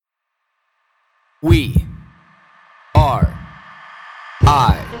We are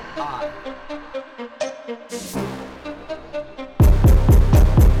I.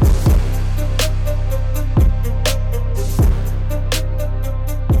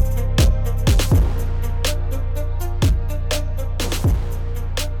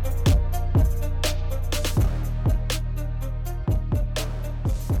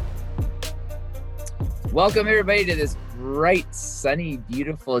 Welcome everybody to this bright, sunny,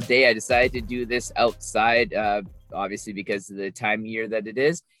 beautiful day. I decided to do this outside, obviously because of the time of year that it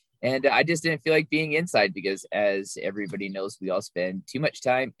is. And I just didn't feel like being inside because, as everybody knows, we all spend too much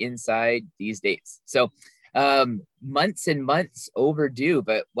time inside these days. So months and months overdue,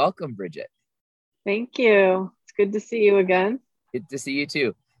 but welcome, Bridget. Thank you. It's good to see you again. Good to see you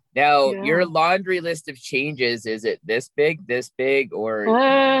too. Now, Yeah. your laundry list of changes, is it this big,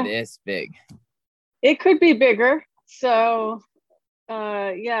 or this big? It could be bigger. So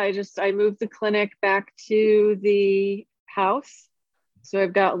I moved the clinic back to the house. So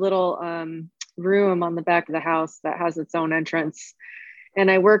I've got a little room on the back of the house that has its own entrance. And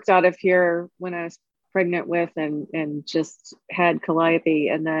I worked out of here when I was pregnant with and just had Calliope.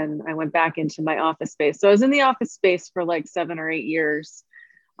 And then I went back into my office space. So I was in the office space for like 7 or 8 years.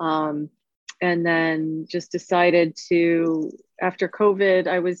 And then just decided to, after COVID,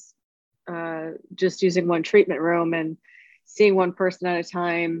 I was just using one treatment room and seeing one person at a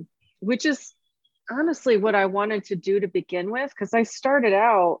time, which is honestly what I wanted to do to begin with, because I started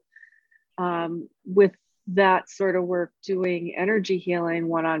out with that sort of work doing energy healing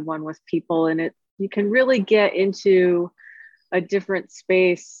one-on-one with people, and you can really get into a different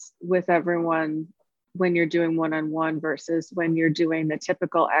space with everyone when you're doing one-on-one versus when you're doing the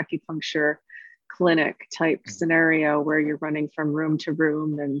typical acupuncture clinic type scenario where you're running from room to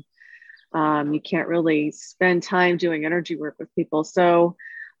room and you can't really spend time doing energy work with people. So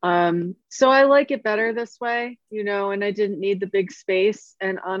I like it better this way, and I didn't need the big space.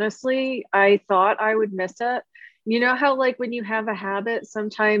 And honestly, I thought I would miss it. You know how like when you have a habit,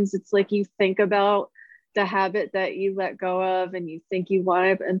 sometimes it's like you think about the habit that you let go of and you think you want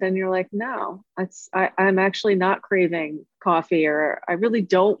it, and then you're like, no, I'm actually not craving coffee, or I really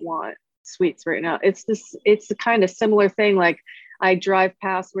don't want sweets right now. It's the kind of similar thing. Like I drive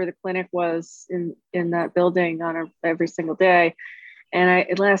past where the clinic was in that building every single day.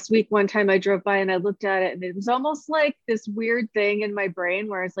 And last week, one time I drove by and I looked at it, and it was almost like this weird thing in my brain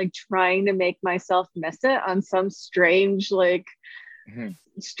where it's like trying to make myself miss it on some strange,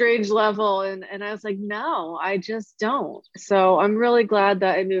 strange level. And I was like, no, I just don't. So I'm really glad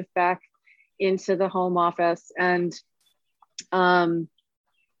that I moved back into the home office. And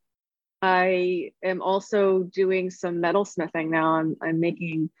I am also doing some metalsmithing now. I'm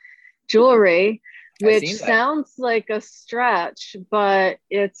making jewelry, which sounds like a stretch, but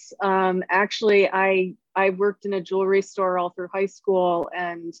it's actually I worked in a jewelry store all through high school,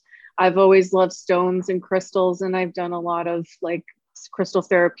 and I've always loved stones and crystals, and I've done a lot of like crystal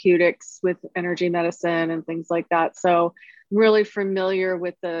therapeutics with energy medicine and things like that. So I'm really familiar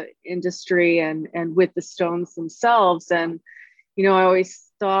with the industry and with the stones themselves. And I always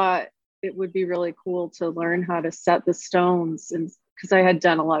thought it would be really cool to learn how to set the stones, and because I had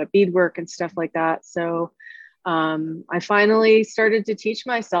done a lot of beadwork and stuff like that. So I finally started to teach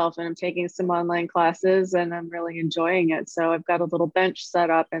myself, and I'm taking some online classes, and I'm really enjoying it. So I've got a little bench set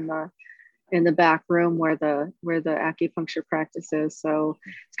up in the back room where the acupuncture practice is. So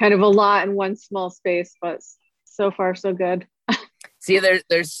it's kind of a lot in one small space, but so far so good. See,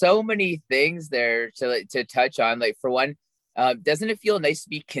 there's so many things there to touch on. Like for one, doesn't it feel nice to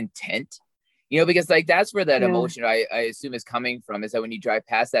be content? Because like that's where that emotion I assume is coming from, is that when you drive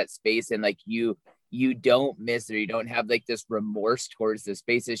past that space and like you don't miss it, or you don't have like this remorse towards the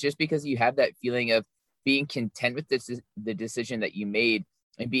space. It's just because you have that feeling of being content with the decision that you made,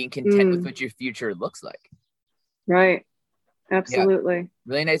 and being content with what your future looks like. Right. Absolutely. Yeah.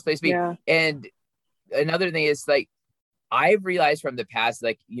 Really nice place to be. Yeah. And another thing is like, I've realized from the past,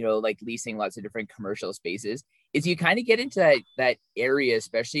 like, like leasing lots of different commercial spaces, is you kind of get into that area,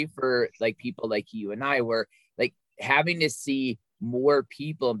 especially for like people like you and I, where like having to see more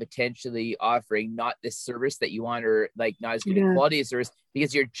people and potentially offering not the service that you want, or like not as good a quality of service,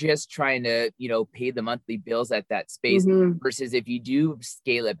 because you're just trying to, pay the monthly bills at that space. Versus if you do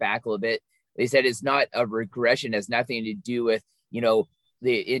scale it back a little bit, they said it's not a regression, it has nothing to do with,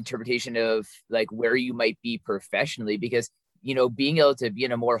 the interpretation of like where you might be professionally, because being able to be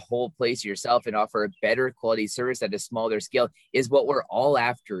in a more whole place yourself and offer a better quality service at a smaller scale is what we're all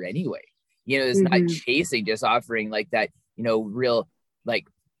after anyway. It's not chasing just offering like that, real like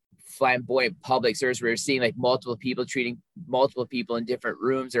flamboyant public service where you're seeing like multiple people treating multiple people in different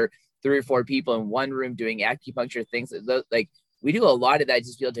rooms, or 3 or 4 people in one room doing acupuncture things. Like we do a lot of that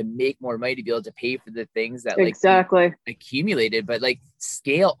just to be able to make more money, to be able to pay for the things that like exactly accumulated, but like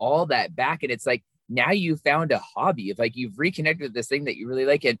scale all that back. And it's like, now you found a hobby of like, you've reconnected with this thing that you really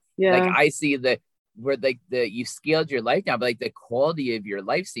like. And like, I see that where like you scaled your life down, but like the quality of your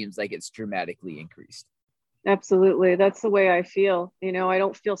life seems like it's dramatically increased. Absolutely. That's the way I feel. You know, I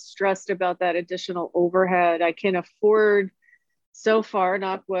don't feel stressed about that additional overhead. I can afford, so far,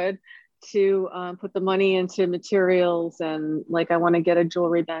 knock wood, to put the money into materials, and like I want to get a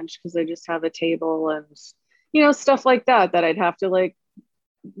jewelry bench because I just have a table, and you know, stuff like that I'd have to like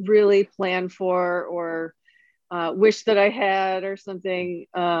really plan for, or wish that I had or something,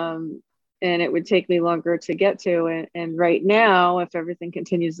 and it would take me longer to get to. And right now, if everything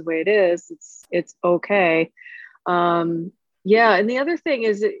continues the way it is, it's okay. Yeah, and the other thing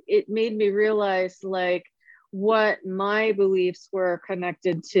is it made me realize like what my beliefs were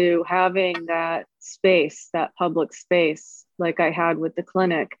connected to having that space, that public space, like I had with the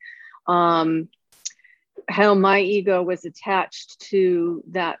clinic. How my ego was attached to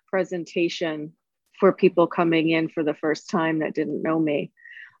that presentation for people coming in for the first time that didn't know me.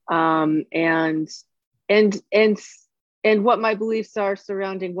 And what my beliefs are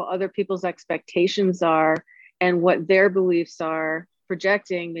surrounding what other people's expectations are, and what their beliefs are,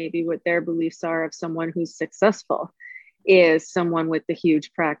 projecting maybe what their beliefs are of someone who's successful is someone with the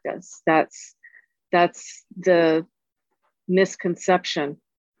huge practice. That's the misconception,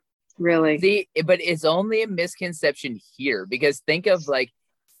 really. See, but it's only a misconception here, because think of like,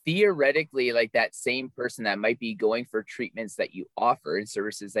 theoretically, like that same person that might be going for treatments that you offer and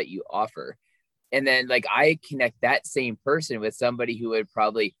services that you offer. And then like I connect that same person with somebody who would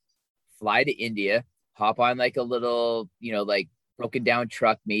probably fly to India, hop on like a little, you know, like broken down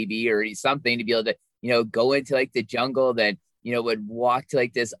truck maybe, or something, to be able to, you know, go into like the jungle, then, you know, would walk to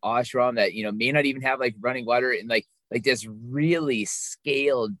like this ashram that, you know, may not even have like running water, and like this really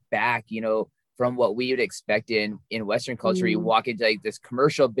scaled back, you know, from what we would expect in Western culture. You walk into like this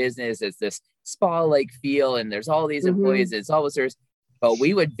commercial business, it's this spa like feel, and there's all these employees, it's all service, but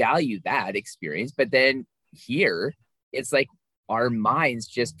we would value that experience. But then here, it's like our minds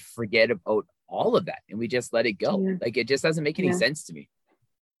just forget about all of that, and we just let it go. Like it just doesn't make any sense to me.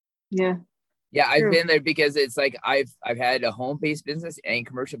 Yeah, I've been there, because it's like I've had a home-based business and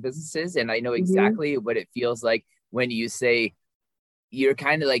commercial businesses, and I know exactly what it feels like when you say you're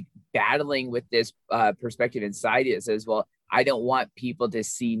kind of like battling with this perspective inside you that says, well, I don't want people to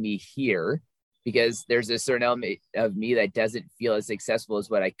see me here, because there's a certain element of me that doesn't feel as successful as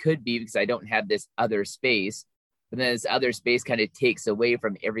what I could be, because I don't have this other space. But then this other space kind of takes away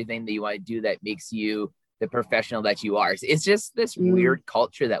from everything that you want to do that makes you the professional that you are. It's just this weird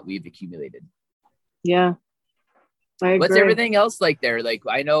culture that we've accumulated. Yeah, I agree. What's everything else like there? Like,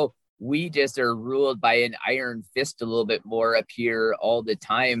 I know we just are ruled by an iron fist a little bit more up here all the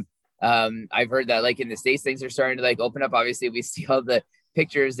time. I've heard that like in the States, things are starting to like open up. Obviously, we see all the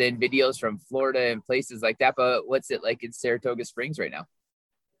pictures and videos from Florida and places like that, but what's it like in Saratoga Springs right now?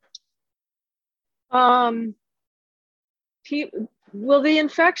 Well, the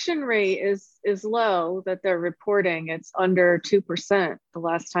infection rate is low that they're reporting. It's under 2% the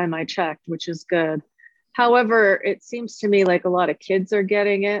last time I checked, which is good. However, it seems to me like a lot of kids are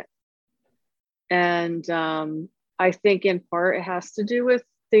getting it. And I think in part it has to do with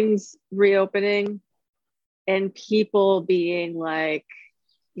things reopening and people being like,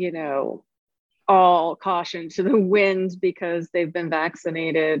 you know, all caution to the wind because they've been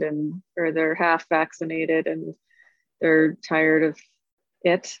vaccinated or they're half vaccinated and they're tired of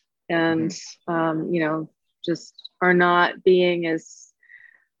it, and you know, just are not being as,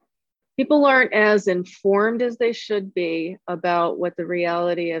 people aren't as informed as they should be about what the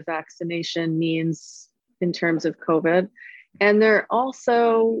reality of vaccination means in terms of COVID. And they're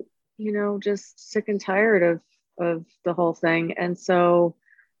also, you know, just sick and tired of the whole thing. And so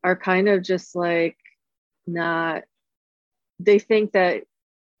are kind of just like not, they think that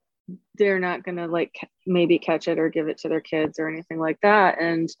they're not going to like maybe catch it or give it to their kids or anything like that.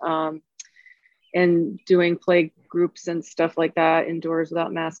 And doing play groups and stuff like that indoors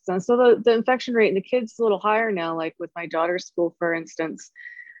without masks on. So the infection rate in the kids is a little higher now, like with my daughter's school, for instance,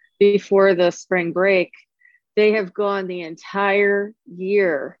 before the spring break, they have gone the entire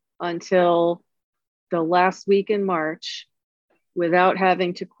year until the last week in March without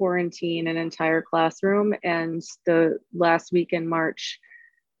having to quarantine an entire classroom. And the last week in March,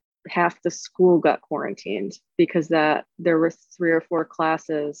 half the school got quarantined because that there were 3 or 4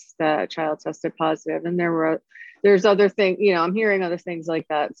 classes that a child tested positive, and there were there's other things, I'm hearing other things like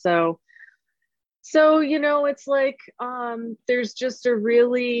that. So it's like, there's just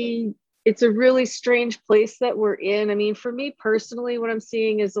it's a really strange place that we're in. I mean, for me personally, what I'm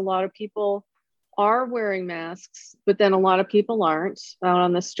seeing is a lot of people are wearing masks, but then a lot of people aren't out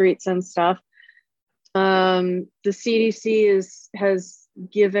on the streets and stuff. The CDC has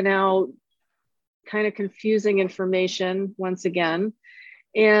given out kind of confusing information once again.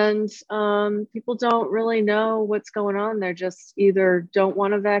 And people don't really know what's going on. They're just either don't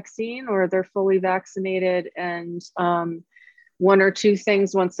want a vaccine or they're fully vaccinated. And one or two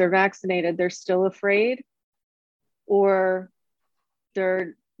things, once they're vaccinated, they're still afraid, or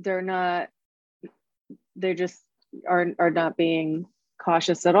they're not, they just are not being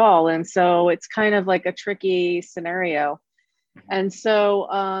cautious at all. And so it's kind of like a tricky scenario. And so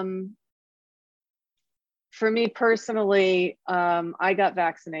for me personally, I got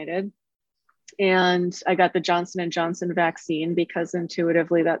vaccinated, and I got the Johnson & Johnson vaccine because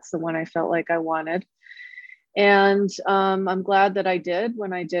intuitively that's the one I felt like I wanted. And I'm glad that I did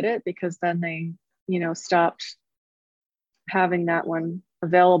when I did it, because then they, stopped having that one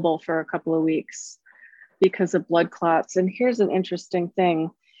available for a couple of weeks because of blood clots. And here's an interesting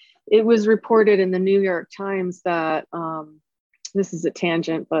thing. It was reported in the New York Times that, this is a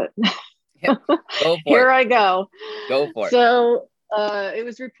tangent, but Yep. Here I go. Go for it. So it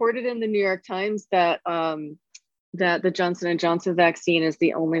was reported in the New York Times that that the Johnson & Johnson vaccine is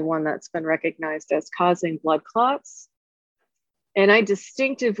the only one that's been recognized as causing blood clots. And I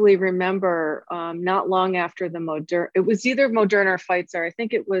distinctively remember not long after the Moderna, it was either Moderna or Pfizer, I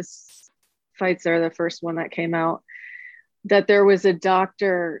think it was Pfizer, the first one that came out, that there was a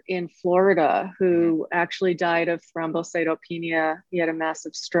doctor in Florida who actually died of thrombocytopenia. He had a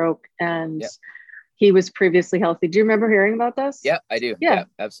massive stroke, and he was previously healthy. Do you remember hearing about this? Yeah, I do. Yeah,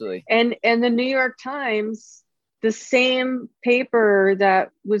 absolutely. And the New York Times, the same paper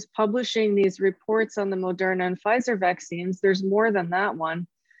that was publishing these reports on the Moderna and Pfizer vaccines, there's more than that one,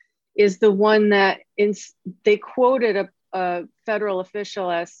 is the one that they quoted a federal official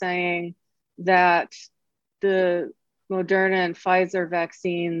as saying that the Moderna and Pfizer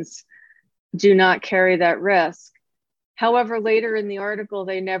vaccines do not carry that risk. However, later in the article,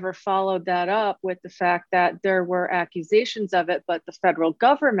 they never followed that up with the fact that there were accusations of it, but the federal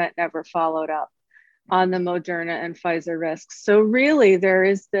government never followed up on the Moderna and Pfizer risks. So really, there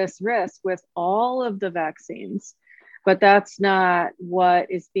is this risk with all of the vaccines, but that's not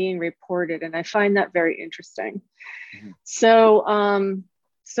what is being reported. And I find that very interesting. Mm-hmm. So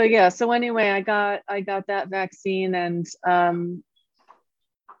anyway, I got that vaccine, and I don't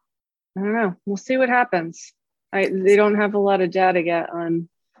know. We'll see what happens. They don't have a lot of data yet on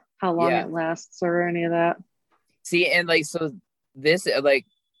how long it lasts or any of that. See, and like, so this like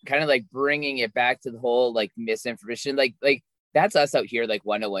kind of like bringing it back to the whole like misinformation, like that's us out here, like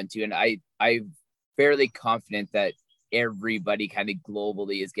 101 too. And I'm fairly confident that everybody kind of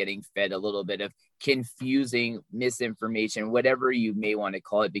globally is getting fed a little bit of confusing misinformation, whatever you may want to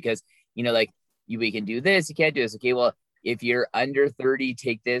call it, because, like we can do this, you can't do this. Okay, well, if you're under 30,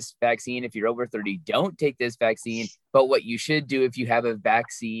 take this vaccine. If you're over 30, don't take this vaccine. But what you should do, if you have a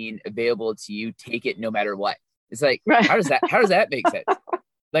vaccine available to you, take it no matter what. It's like, right. how does that make sense?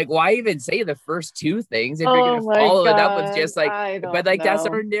 Like, why even say the first two things if you're going to follow it up with just like, but like, that's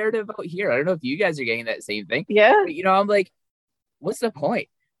our narrative out here. I don't know if you guys are getting that same thing. Yeah. But, I'm like, what's the point?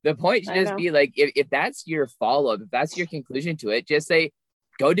 The point should just be like, if that's your follow-up, if that's your conclusion to it, just say,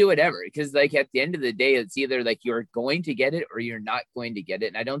 go do whatever. Because like at the end of the day, it's either like you're going to get it or you're not going to get it.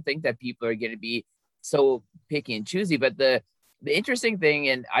 And I don't think that people are going to be so picky and choosy. But the interesting thing,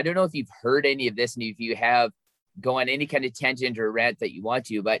 and I don't know if you've heard any of this, and if you have, go on any kind of tangent or rant that you want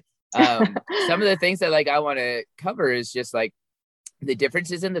to, but some of the things that like I want to cover is just like the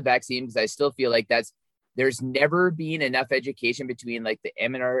differences in the vaccine, because I still feel like there's never been enough education between like the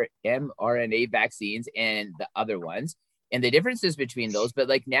mRNA vaccines and the other ones, and the differences between those. But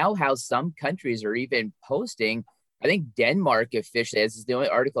like now how some countries are even posting, I think Denmark officially, this is the only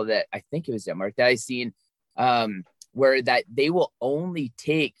article that I think it was Denmark that I seen, where that they will only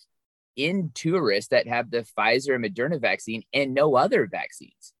take in tourists that have the Pfizer and Moderna vaccine and no other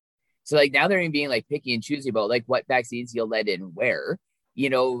vaccines. So like now they're even being like picky and choosy about like what vaccines you'll let in where,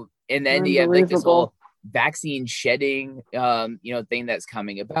 and then you have like this whole vaccine shedding, thing that's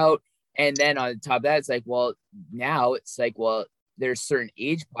coming about. And then on top of that, it's like, well, now it's like, well, there's certain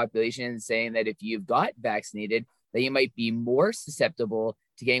age populations saying that if you've got vaccinated, that you might be more susceptible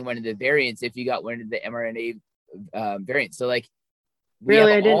to getting one of the variants if you got one of the mRNA variants. So like,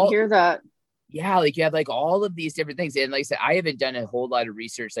 really, I didn't hear that. yeah, like you have like all of these different things. And like I said, I haven't done a whole lot of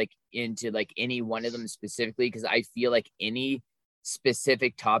research like into like any one of them specifically, because I feel like any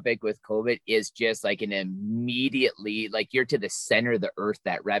specific topic with COVID is just like an immediately like you're to the center of the earth.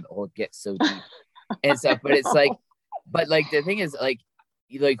 That rabbit hole gets so deep and stuff. But it's like, but like the thing is like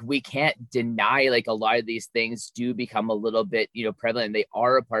we can't deny like a lot of these things do become a little bit, you know, prevalent. They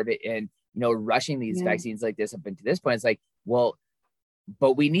are a part of it. And, you know, rushing these vaccines like this up into this point, it's like, well,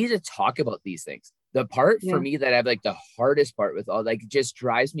 but we need to talk about these things. The part for me that I have like the hardest part with all like just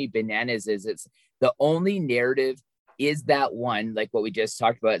drives me bananas is it's the only narrative is that one, like what we just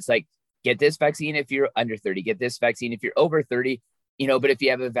talked about. It's like, get this vaccine if you're under 30, get this vaccine if you're over 30, you know, but if you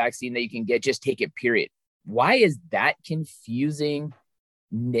have a vaccine that you can get, just take it, period. Why is that confusing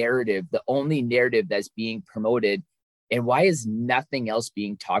narrative the only narrative that's being promoted? And why is nothing else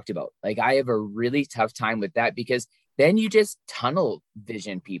being talked about? Like, I have a really tough time with that, because then you just tunnel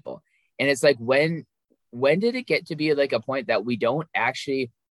vision people. And it's like, when did it get to be like a point that we don't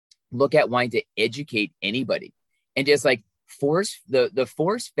actually look at wanting to educate anybody and just like force the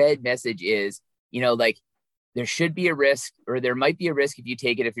force fed message is, you know, like there should be a risk, or there might be a risk if you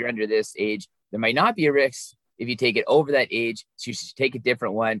take it if you're under this age. There might not be a risk if you take it over that age. So you should take a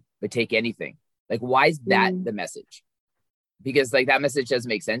different one, but take anything. Like, why is that the message? Because like that message doesn't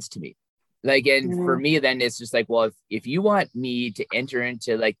make sense to me. Like, and for me, then it's just like, well, if you want me to enter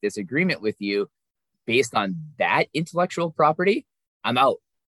into like this agreement with you based on that intellectual property, I'm out.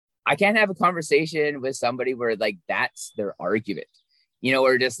 I can't have a conversation with somebody where like that's their argument, you know,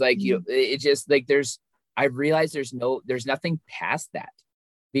 or just like, you know, it's just like I've realized there's nothing past that,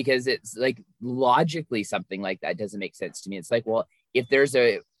 because it's like logically something like that doesn't make sense to me. It's like, well, if there's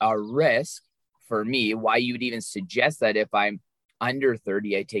a risk for me, why you would even suggest that if I'm under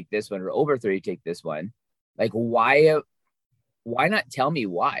 30, I take this one, or over 30, take this one. Like, why not tell me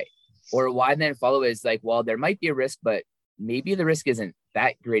why? Or why then follow is like, well, there might be a risk, but maybe the risk isn't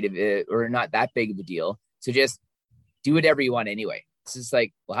that great of it, or not that big of a deal. So just do whatever you want anyway. It's just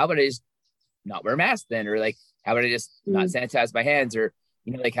like, well, how about I just not wear a mask then? Or like, how about I just not sanitize my hands? Or,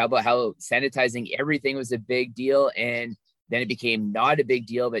 you know, like how about how sanitizing everything was a big deal, and then it became not a big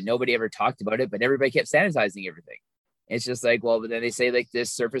deal, but nobody ever talked about it, but everybody kept sanitizing everything. It's just like, well, but then they say like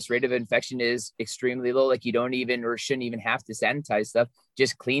this surface rate of infection is extremely low. Like you don't even, or shouldn't even have to sanitize stuff.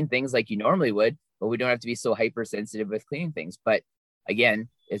 Just clean things like you normally would, but we don't have to be so hypersensitive with cleaning things. But again,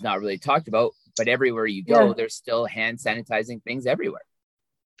 it's not really talked about, but everywhere you go, there's still hand sanitizing things everywhere.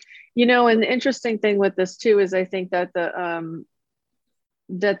 You know, and the interesting thing with this too, is I think that the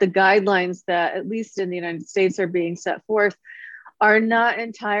guidelines that at least in the United States are being set forth are not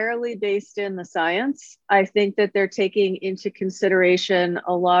entirely based in the science. I think that they're taking into consideration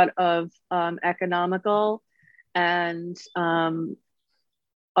a lot of economical and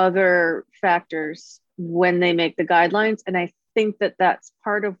other factors when they make the guidelines. And I think that that's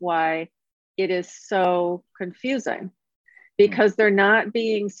part of why it is so confusing, because they're not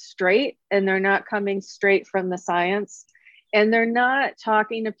being straight, and they're not coming straight from the science, and they're not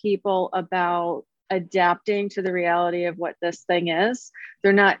talking to people about adapting to the reality of what this thing is.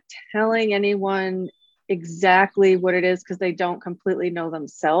 They're not telling anyone exactly what it is, because they don't completely know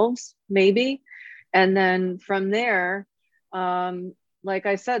themselves, maybe. And then from there, like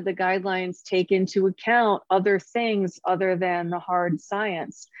I said, the guidelines take into account other things other than the hard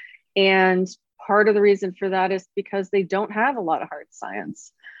science. And part of the reason for that is because they don't have a lot of hard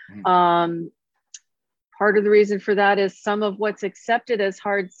science. Part of the reason for that is some of what's accepted as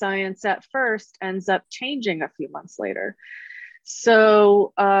hard science at first ends up changing a few months later.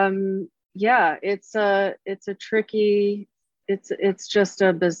 So yeah, it's a tricky, it's just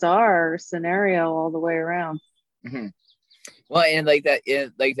a bizarre scenario all the way around. Well, and like that,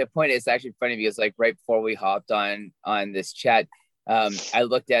 like the point is actually funny, because like right before we hopped on this chat, I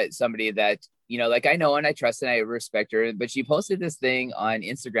looked at somebody that, you know, like I know and I trust and I respect her, but she posted this thing on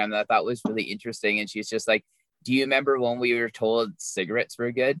Instagram that I thought was really interesting. And she's just like, do you remember when we were told cigarettes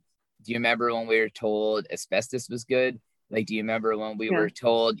were good? Do you remember when we were told asbestos was good? Like, do you remember when we were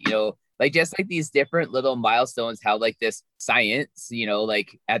told, you know, like just like these different little milestones, how like this science, you know,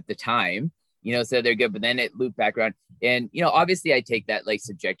 like at the time, you know, so they're good, but then it looped back around. And, you know, obviously I take that like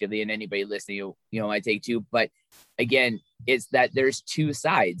subjectively, and anybody listening, you know, I take too, but again, it's that there's two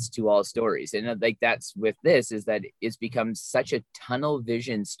sides to all stories. And like, that's with this, is that it's become such a tunnel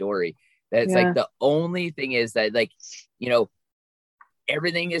vision story that it's like, the only thing is that like, you know,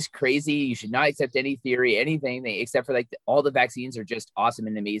 everything is crazy. You should not accept any theory, anything except for like all the vaccines are just awesome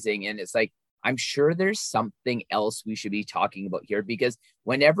and amazing. And it's like, I'm sure there's something else we should be talking about here, because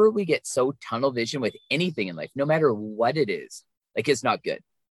whenever we get so tunnel vision with anything in life, no matter what it is, like it's not good.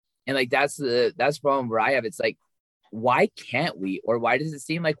 And like that's the problem where I have. It's like, why can't we? Or why does it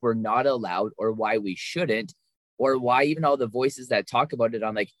seem like we're not allowed, or why we shouldn't, or why even all the voices that talk about it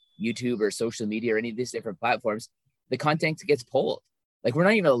on like YouTube or social media or any of these different platforms, the content gets pulled. Like we're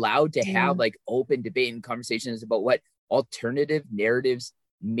not even allowed to Yeah. have like open debate and conversations about what alternative narratives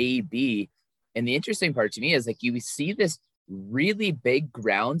may be. And the interesting part to me is like you see this really big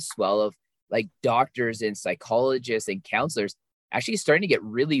groundswell of like doctors and psychologists and counselors actually starting to get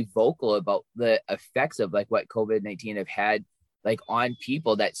really vocal about the effects of like what COVID-19 have had like on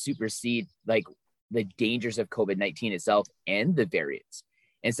people that supersede like the dangers of COVID-19 itself and the variants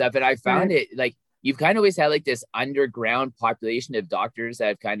and stuff. And I found Right. it like you've kind of always had like this underground population of doctors that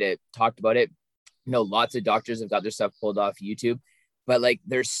have kind of talked about it. You know, lots of doctors have got their stuff pulled off YouTube, but like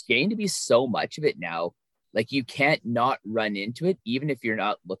there's going to be so much of it now. Like you can't not run into it, even if you're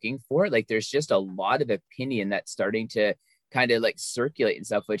not looking for it. Like there's just a lot of opinion that's starting to kind of like circulate and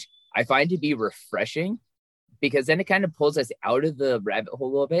stuff, which I find to be refreshing because then it kind of pulls us out of the rabbit hole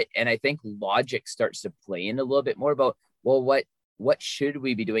a little bit. And I think logic starts to play in a little bit more about, well, what should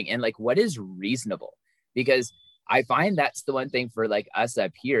we be doing? And like, what is reasonable? Because I find that's the one thing for like us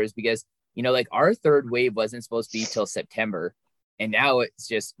up here is because, you know, like our third wave wasn't supposed to be till September. And now it's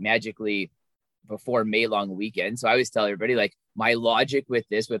just magically before May long weekend. So I always tell everybody like my logic with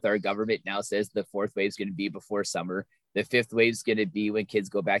this, with our government now says the fourth wave is going to be before summer. The fifth wave is going to be when kids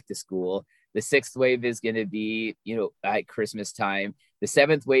go back to school. The sixth wave is going to be, you know, at Christmas time. The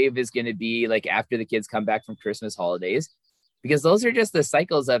seventh wave is going to be like after the kids come back from Christmas holidays, because those are just the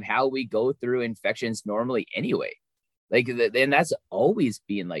cycles of how we go through infections normally anyway. Like, and that's always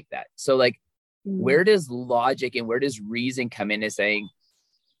been like that. So like, Mm. where does logic and where does reason come in as saying,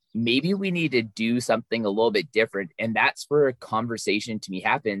 maybe we need to do something a little bit different? And that's where a conversation to me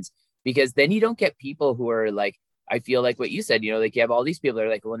happens, because then you don't get people who are like, I feel like what you said, you know, like you have all these people that are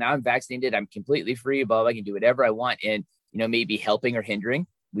like, well, now I'm vaccinated, I'm completely free, but I can do whatever I want. And, you know, maybe helping or hindering,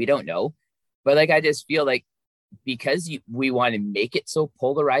 we don't know. But like, I just feel like because we want to make it so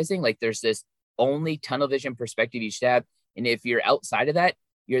polarizing, like there's this only tunnel vision perspective you should have. And if you're outside of that,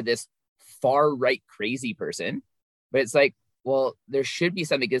 you're this far right crazy person. But it's like, well, there should be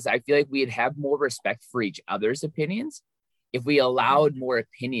something, because I feel like we'd have more respect for each other's opinions if we allowed more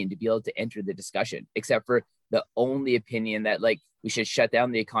opinion to be able to enter the discussion, except for the only opinion that like we should shut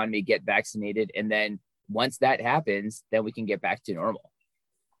down the economy, get vaccinated, and then once that happens, then we can get back to normal.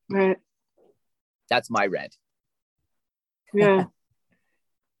 Right. That's my rant. Yeah.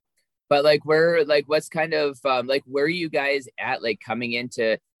 But like what's kind of like where are you guys at like coming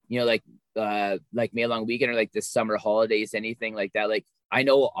into, you know, like May long weekend or like the summer holidays, anything like that? Like I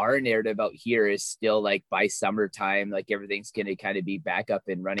know our narrative out here is still like by summertime, like everything's gonna kind of be back up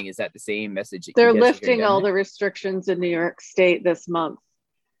and running. Is that the same message that They're you guys are hearing lifting down all there? the restrictions in New York State this month.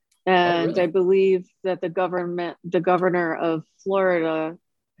 Oh, And I really? believe that the governor of Florida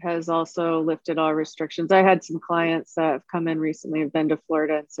has also lifted all restrictions. I had some clients that have come in recently, have been to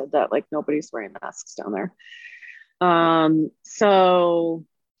Florida and said that like nobody's wearing masks down there. So,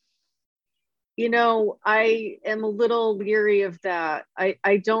 you know, I am a little leery of that.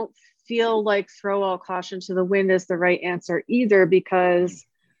 I don't feel like throw all caution to the wind is the right answer either, because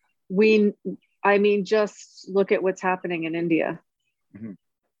we, I mean, just look at what's happening in India. Mm-hmm.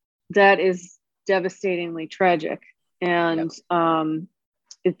 That is devastatingly tragic. And Yep.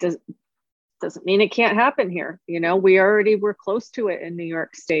 it doesn't mean it can't happen here. You know, we already were close to it in New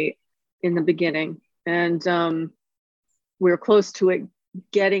York State in the beginning. And we were close to it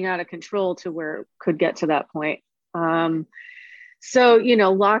getting out of control to where it could get to that point. So, you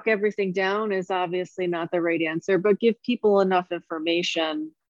know, lock everything down is obviously not the right answer, but give people enough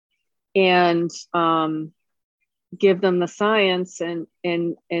information and give them the science and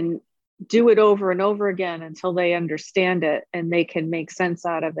do it over and over again until they understand it and they can make sense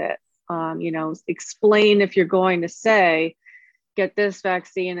out of it. You know, explain if you're going to say, get this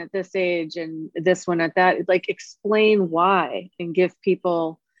vaccine at this age and this one at that, like explain why and give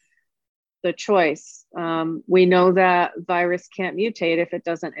people the choice. We know that virus can't mutate if it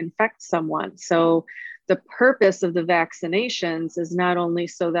doesn't infect someone. So the purpose of the vaccinations is not only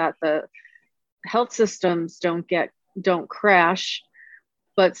so that the health systems don't crash,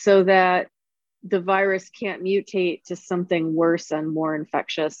 but so that the virus can't mutate to something worse and more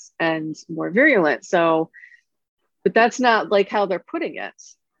infectious and more virulent. So, but that's not like how they're putting it.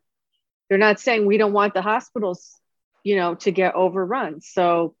 They're not saying we don't want the hospitals, you know, to get overrun.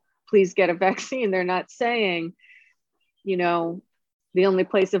 So please get a vaccine. They're not saying, you know, the only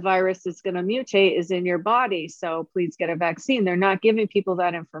place a virus is going to mutate is in your body. So please get a vaccine. They're not giving people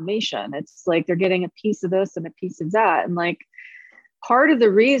that information. It's like they're getting a piece of this and a piece of that. And like, part of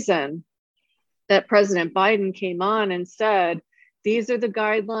the reason that President Biden came on and said, these are the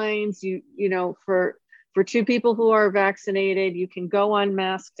guidelines, you know, for two people who are vaccinated, you can go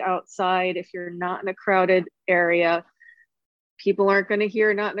unmasked outside if you're not in a crowded area. People aren't going to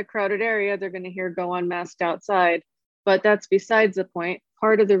hear not in a crowded area, they're going to hear go unmasked outside. But that's besides the point.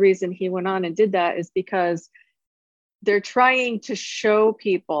 Part of the reason he went on and did that is because they're trying to show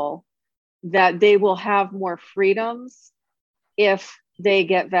people that they will have more freedoms if they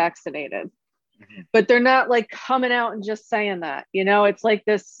get vaccinated. But they're not like coming out and just saying that, you know, it's like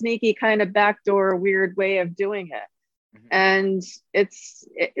this sneaky kind of backdoor weird way of doing it. And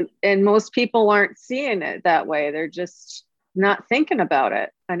and most people aren't seeing it that way. They're just not thinking about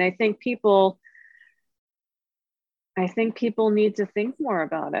it. And I think people need to think more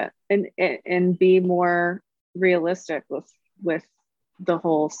about it and be more realistic with the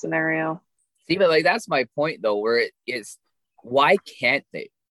whole scenario. See, but like, that's my point though, where it is, why can't they?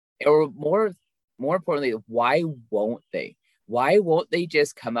 Or more importantly, why won't they? Why won't they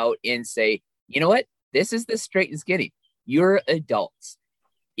just come out and say, you know what? This is the straight and skinny. You're adults.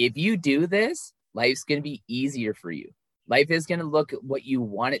 If you do this, life's going to be easier for you. Life is going to look what you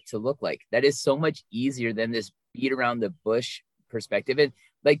want it to look like. That is so much easier than this beat around the bush perspective. And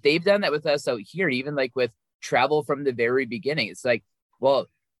like, they've done that with us out here, even like with travel from the very beginning. It's like, well,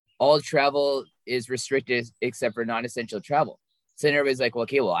 all travel is restricted except for non-essential travel. So then everybody's like, well,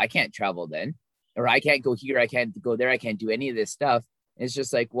 okay, well, I can't travel then. Or I can't go here, I can't go there, I can't do any of this stuff. And it's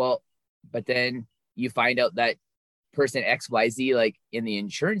just like, well, but then you find out that person XYZ, like in the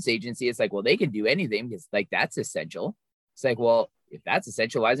insurance agency, it's like, well, they can do anything because like that's essential. It's like, well, if that's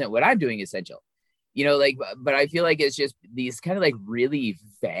essential, why isn't what I'm doing essential? You know, like, but I feel like it's just these kind of like really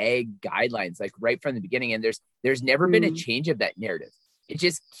vague guidelines, like right from the beginning. And there's never been a change of that narrative. It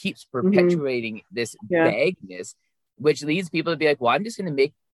just keeps perpetuating this vagueness, which leads people to be like, well, I'm just going to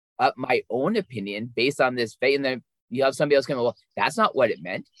make up my own opinion based on this faith. And then you have somebody else come, well, that's not what it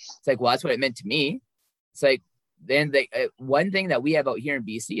meant. It's like, well, that's what it meant to me. It's like, then one thing that we have out here in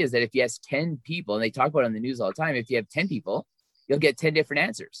BC is that if you ask 10 people, and they talk about it on the news all the time, if you have 10 people, you'll get 10 different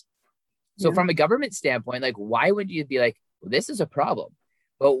answers. So from a government standpoint, like, why would you be like, well, this is a problem?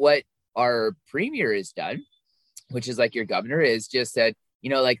 But what our premier has done, which is like your governor, is just said, you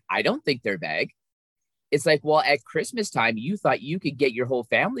know, like, I don't think they're vague. It's like, well, at Christmas time, you thought you could get your whole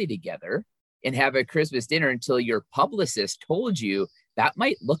family together and have a Christmas dinner until your publicist told you that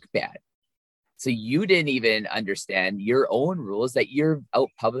might look bad. So you didn't even understand your own rules that you're out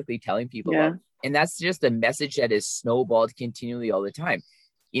publicly telling people about. And that's just a message that is snowballed continually all the time.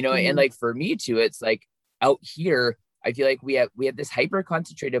 You know, and like for me too, it's like out here, I feel like we have this hyper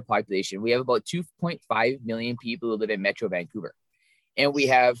concentrated population. We have about 2.5 million people who live in Metro Vancouver. And we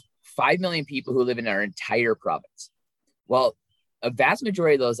have 5 million people who live in our entire province. Well, a vast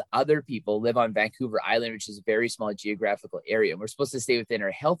majority of those other people live on Vancouver Island, which is a very small geographical area. And we're supposed to stay within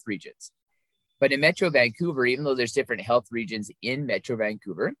our health regions. But in Metro Vancouver, even though there's different health regions in Metro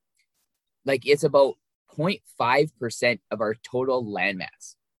Vancouver, like it's about 0.5% of our total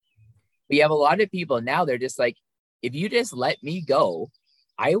landmass. We have a lot of people now, they're just like, if you just let me go,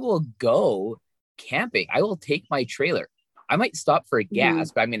 I will go camping. I will take my trailer. I might stop for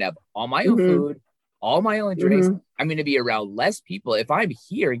gas, but I'm going to have all my own food, all my own drinks. I'm going to be around less people. If I'm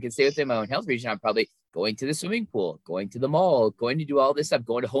here and can stay within my own health region, I'm probably going to the swimming pool, going to the mall, going to do all this stuff,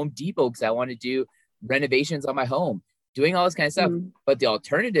 going to Home Depot because I want to do renovations on my home, doing all this kind of stuff. But the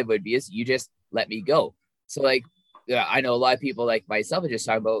alternative would be is you just let me go. So like, I know a lot of people like myself are just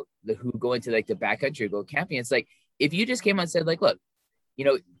talking about who go into like the backcountry, go camping. It's like, if you just came on and said like, look, you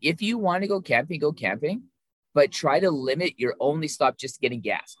know, if you want to go camping, but try to limit your only stop just getting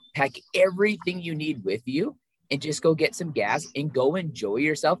gas. Pack everything you need with you and just go get some gas and go enjoy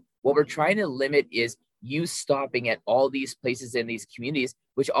yourself. What we're trying to limit is you stopping at all these places in these communities,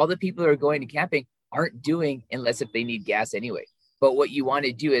 which all the people who are going to camping aren't doing unless if they need gas anyway. But what you want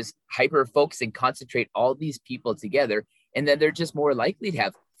to do is hyper focus and concentrate all these people together. And then they're just more likely to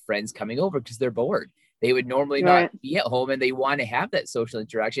have friends coming over because they're bored. They would normally not be at home and they want to have that social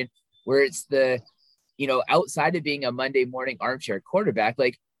interaction where it's the, you know, outside of being a Monday morning armchair quarterback,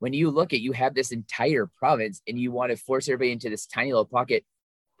 like when you look at, you have this entire province and you want to force everybody into this tiny little pocket.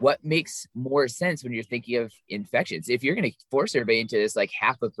 What makes more sense when you're thinking of infections? If you're going to force everybody into this like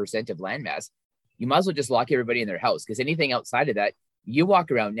 0.5% of landmass, you might as well just lock everybody in their house because anything outside of that, you walk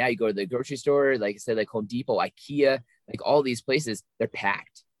around now, you go to the grocery store, like I said, like Home Depot, IKEA, like all these places, they're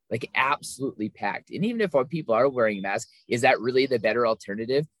packed, like absolutely packed. And even if people are wearing masks, is that really the better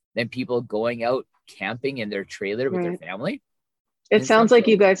alternative than people going out camping in their trailer with their family? It sounds like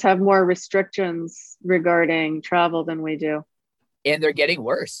you guys have more restrictions regarding travel than we do. and they're getting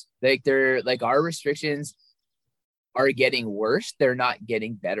worse. Like they're like our restrictions are getting worse. They're not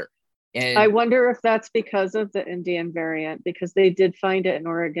getting better. And I wonder if that's because of the Indian variant, because they did find it in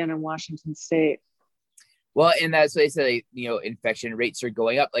Oregon and Washington State. well, and that's why I say, like, you know, infection rates are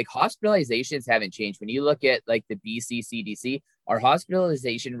going up. Like hospitalizations haven't changed. When you look at like the BC CDC, our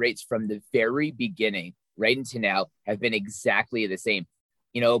hospitalization rates from the very beginning right into now have been exactly the same.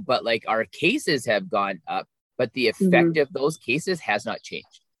 You know, but like our cases have gone up, but the effect of those cases has not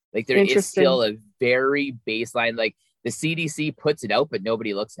changed. Like there is still a very baseline, like the CDC puts it out, but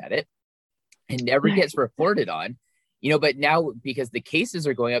nobody looks at it and never gets reported on. You know, but now because the cases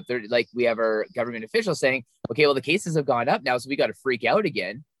are going up, they're like, we have our government officials saying, okay, well, the cases have gone up now, so we got to freak out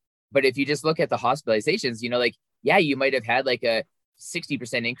again. But if you just look at the hospitalizations, you know, like, yeah, you might have had like a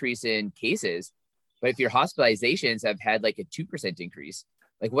 60% increase in cases, but if your hospitalizations have had like a 2% increase,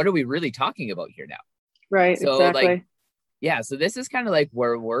 like, what are we really talking about here now? Right. So exactly. like, yeah, so this is kind of like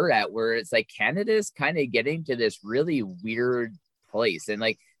where we're at, where it's like Canada's kind of getting to this really weird place. And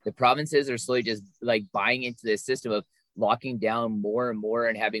like the provinces are slowly just like buying into this system of locking down more and more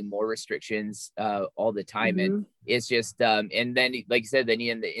and having more restrictions all the time. And it's just and then like you said, then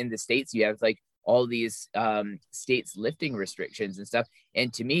in the States, you have like all these states lifting restrictions and stuff.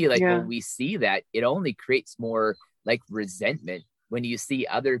 And to me, like when we see that, it only creates more like resentment when you see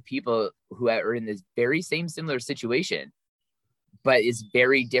other people who are in this very same similar situation, but it's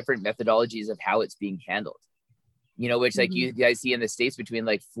very different methodologies of how it's being handled. You know, which like you guys see in the States between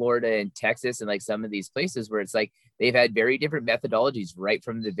like Florida and Texas and like some of these places where it's like they've had very different methodologies right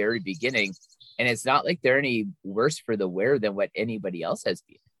from the very beginning. And it's not like they're any worse for the wear than what anybody else has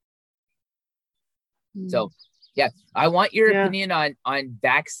been. So yeah, I want your opinion on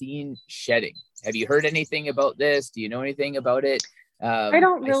vaccine shedding. Have you heard anything about this? Do you know anything about it? I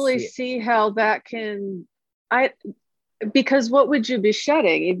don't really see how that can, because what would you be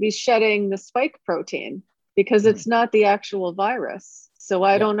shedding? You'd be shedding the spike protein because it's not the actual virus. So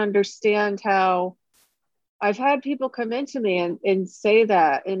I don't understand how. I've had people come into me and say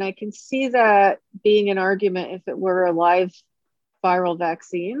that, and I can see that being an argument if it were a live viral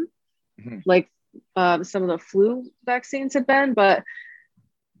vaccine, like some of the flu vaccines have been, but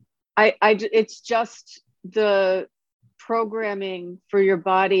it's just the programming for your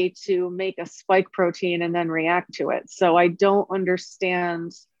body to make a spike protein and then react to it. So I don't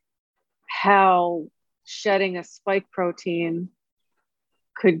understand how shedding a spike protein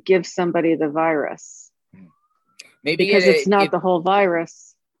could give somebody the virus. Maybe because it's not the whole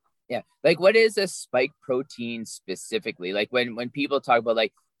virus. Yeah. Like what is a spike protein specifically? Like when people talk about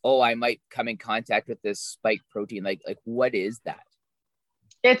like, oh, I might come in contact with this spike protein, like what is that?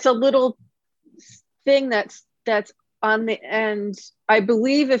 It's a little thing that's on the end. I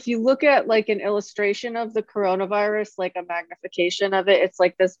believe if you look at like an illustration of the coronavirus, like a magnification of it, it's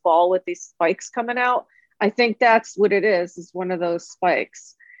like this ball with these spikes coming out. I think that's what it is one of those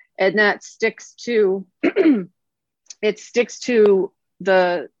spikes. And that sticks to, it sticks to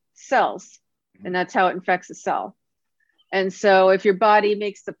the cells, and that's how it infects a cell. And so if your body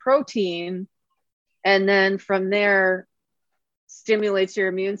makes the protein and then from there stimulates your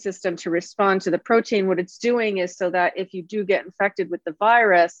immune system to respond to the protein, what it's doing is so that if you do get infected with the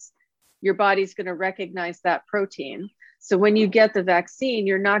virus, your body's going to recognize that protein. So when you get the vaccine,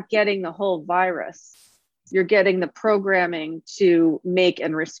 you're not getting the whole virus. You're getting the programming to make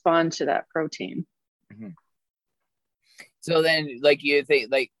and respond to that protein. So then, like, you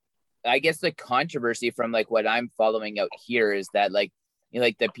think, like, I guess the controversy from like what I'm following out here is that like, you know,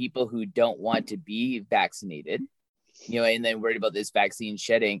 like the people who don't want to be vaccinated, you know, and then worried about this vaccine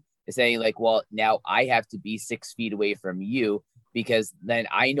shedding is saying like, well, now I have to be 6 feet away from you because then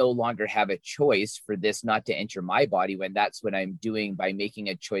I no longer have a choice for this not to enter my body when that's what I'm doing by making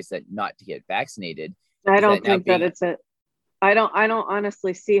a choice that not to get vaccinated. I don't think that it's it. I don't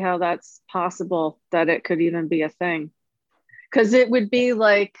honestly see how that's possible that it could even be a thing. Because it would be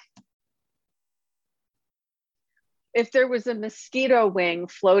like if there was a mosquito wing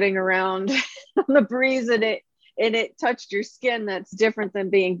floating around on the breeze and it touched your skin, that's different than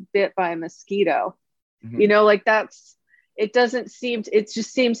being bit by a mosquito. You know, like it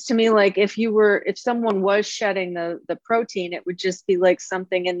just seems to me like if someone was shedding the protein, it would just be like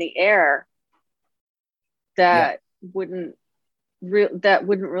something in the air that wouldn't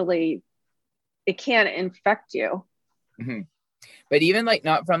really, it can't infect you. But even like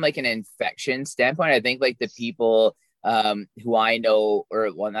not from like an infection standpoint, I think like the people who I know, or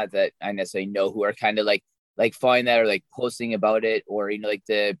well, not that I necessarily know, who are kind of like following that or like posting about it, or, you know, like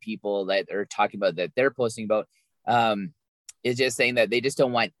the people that are talking about that they're posting about is just saying that they just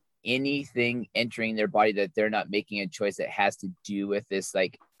don't want anything entering their body that they're not making a choice that has to do with this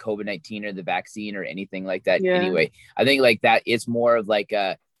like COVID-19 or the vaccine or anything like that. Yeah. Anyway, I think like that is more of like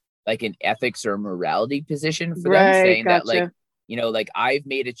a like an ethics or morality position for them, Right, saying that like, gotcha. you know, like I've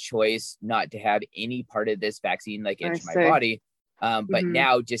made a choice not to have any part of this vaccine like I enter my see. body. But Mhm.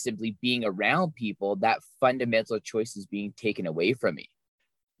 now just simply being around people, that fundamental choice is being taken away from me,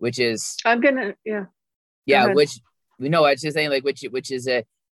 which is I'm gonna, yeah, go yeah, ahead. which we know I was just saying like which is a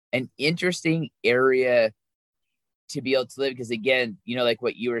an interesting area to be able to live, because again, you know, like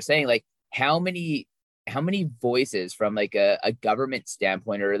what you were saying, like how many voices from like a government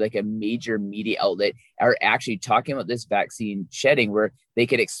standpoint or like a major media outlet are actually talking about this vaccine shedding, where they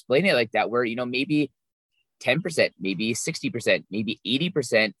could explain it like that, where, you know, maybe 10%, maybe 60%, maybe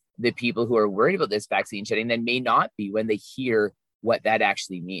 80% the people who are worried about this vaccine shedding then may not be, when they hear what that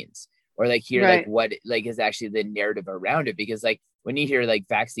actually means, or like hear like Right. what like is actually the narrative around it. Because like when you hear like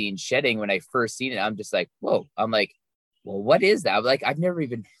vaccine shedding, when I first seen it, I'm just like, whoa, I'm like, well, what is that? Like, I've never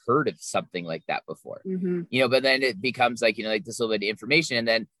even heard of something like that before, Hmm. you know, but then it becomes like, you know, like this little bit of information. And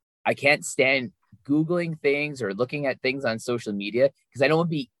then I can't stand Googling things or looking at things on social media because I don't want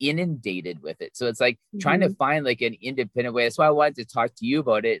to be inundated with it. So it's like trying to Hmm. find like an independent way. That's why I wanted to talk to you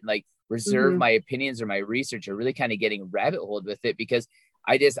about it and like reserve Hmm. my opinions or my research, or really kind of getting rabbit holed with it, because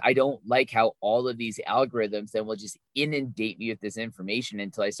I don't like how all of these algorithms then will just inundate me with this information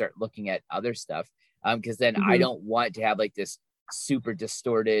until I start looking at other stuff. Because then I Hmm. don't want to have like this super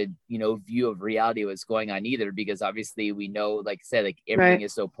distorted, you know, view of reality, what's going on either, because obviously we know, like I said, like everything Right.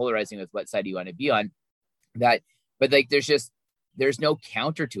 is so polarizing with what side you want to be on, that, but like there's no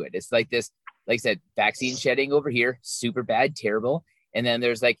counter to it. It's like this, like I said, vaccine shedding over here, super bad, terrible. And then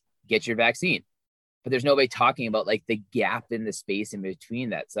there's like, get your vaccine. But there's nobody talking about like the gap in the space in between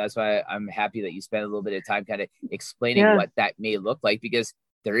that. So that's why I'm happy that you spent a little bit of time kind of explaining Yeah. what that may look like, because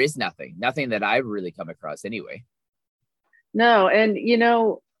there is nothing that I've really come across anyway. No, and you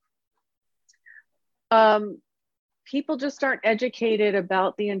know, um, people just aren't educated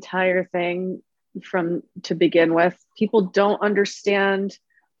about the entire thing from to begin with. People don't understand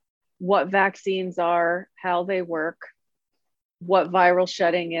what vaccines are, how they work, what viral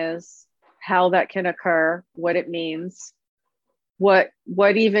shedding is, how that can occur, what it means, what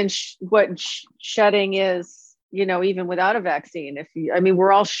even shedding is, you know, even without a vaccine. If you, I mean,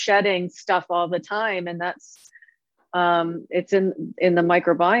 we're all shedding stuff all the time, and that's it's in the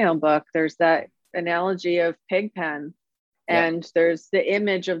microbiome book. There's that analogy of pig pen, Yep. and there's the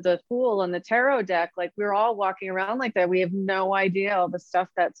image of the fool on the tarot deck. Like, we're all walking around like that. We have no idea all the stuff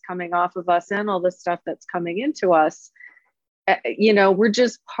that's coming off of us and all the stuff that's coming into us. You know, we're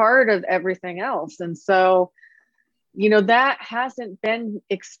just part of everything else. And so, you know, that hasn't been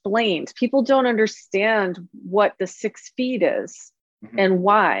explained. People don't understand what the 6 feet is Mm-hmm. and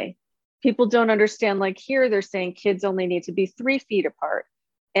why. People don't understand, like, here they're saying kids only need to be 3 feet apart,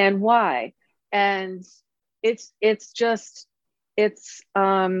 and why. And it's just it's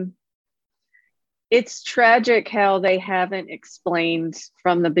it's tragic how they haven't explained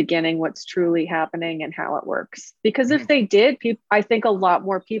from the beginning what's truly happening and how it works. Because Mm-hmm. if they did, I think a lot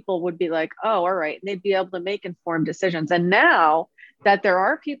more people would be like, oh, all right. And they'd be able to make informed decisions. And now that there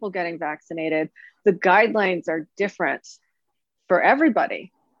are people getting vaccinated, the guidelines are different for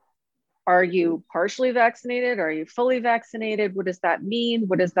everybody. Are you partially vaccinated? Are you fully vaccinated? What does that mean?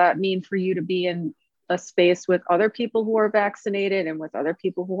 What does that mean for you to be in a space with other people who are vaccinated and with other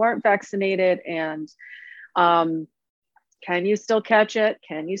people who aren't vaccinated? And um, can you still catch it?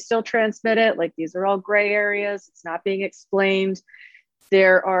 Can you still transmit it? Like, these are all gray areas. It's not being explained.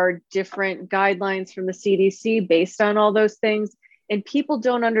 There are different guidelines from the CDC based on all those things. And people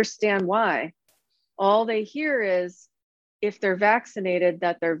don't understand why. All they hear is, if they're vaccinated,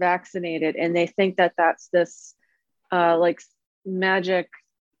 that they're vaccinated. And they think that that's this like magic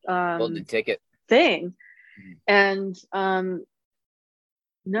Golden ticket. thing. Mm-hmm. And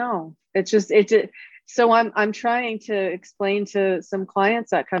no, it's just so I'm trying to explain to some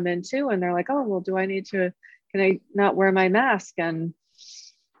clients that come in too, and they're like, oh, well, can I not wear my mask? And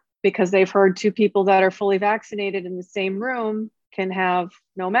because they've heard 2 people that are fully vaccinated in the same room can have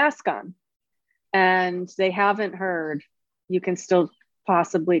no mask on, and they haven't heard you can still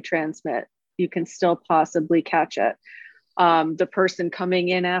possibly transmit, you can still possibly catch it. The person coming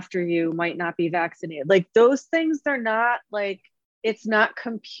in after you might not be vaccinated. Like, those things, they're not like, it's not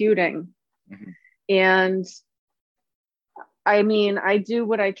computing. Mm-hmm. And I mean, I do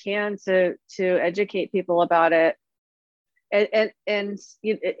what I can to educate people about it, and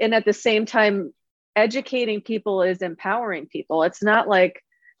at the same time, educating people is empowering people. It's not like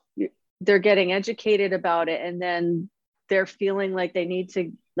they're getting educated about it and then they're feeling like they need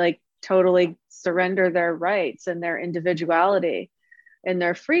to like totally surrender their rights and their individuality and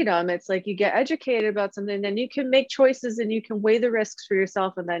their freedom. It's like you get educated about something, then you can make choices and you can weigh the risks for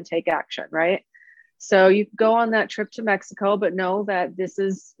yourself and then take action, right? So you go on that trip to Mexico, but know that this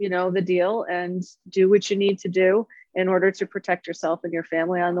is, you know, the deal, and do what you need to do in order to protect yourself and your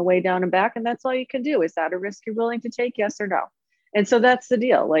family on the way down and back. And that's all you can do. Is that a risk you're willing to take? Yes or no? And so that's the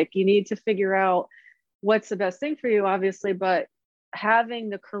deal. Like, you need to figure out what's the best thing for you, obviously, but having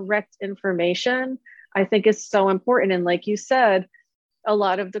the correct information, I think, is so important. And like you said, a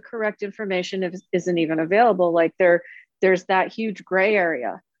lot of the correct information isn't even available. Like there's that huge gray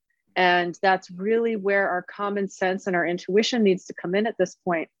area. And that's really where our common sense and our intuition needs to come in at this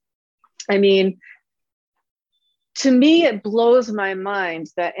point. I mean, to me, it blows my mind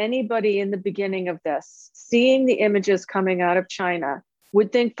that anybody in the beginning of this, seeing the images coming out of China,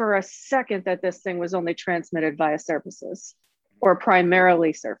 would think for a second that this thing was only transmitted via surfaces, or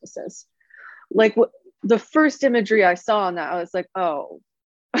primarily surfaces. Like the first imagery I saw on that, I was like, oh,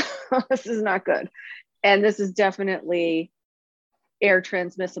 this is not good. And this is definitely air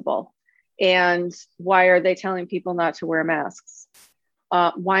transmissible. And why are they telling people not to wear masks?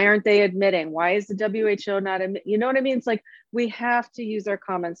 Why aren't they admitting? Why is the WHO not admit? You know what I mean? It's like, we have to use our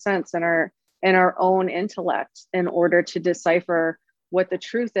common sense and our own intellect in order to decipher what the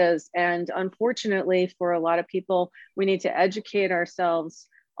truth is. And unfortunately, for a lot of people, we need to educate ourselves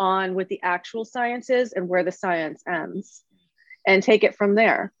on what the actual science is and where the science ends, and take it from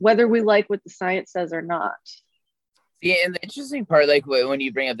there, whether we like what the science says or not. Yeah, and the interesting part, like when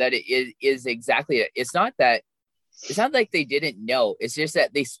you bring up that, is exactly it. It's not like they didn't know. It's just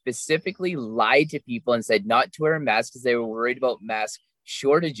that they specifically lied to people and said not to wear a mask because they were worried about mask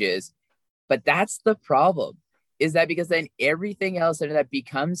shortages. But that's the problem, is that because then everything else that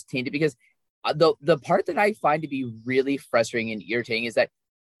becomes tainted. Because the part that I find to be really frustrating and irritating is that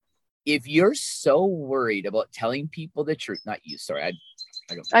if you're so worried about telling people the truth, not you, sorry,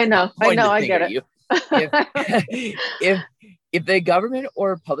 I know, I get it. If the government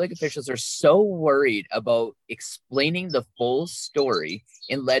or public officials are so worried about explaining the full story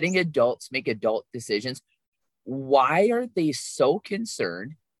and letting adults make adult decisions, why are they so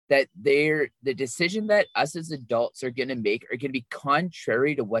concerned that the decision that us as adults are going to make are going to be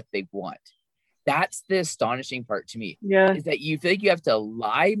contrary to what they want? That's the astonishing part to me. Yeah. Is that you think you have to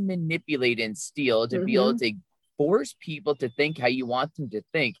lie, manipulate, and steal to be able to force people to think how you want them to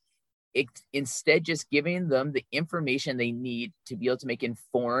think. Instead, just giving them the information they need to be able to make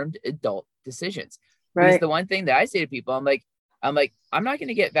informed adult decisions. Right. Because the one thing that I say to people, I'm like, I'm not going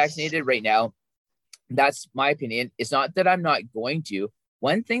to get vaccinated right now. That's my opinion. It's not that I'm not going to.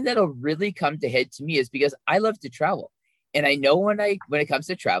 One thing that'll really come to head to me is because I love to travel. And I know when it comes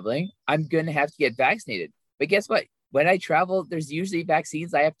to traveling, I'm going to have to get vaccinated. But guess what? When I travel, there's usually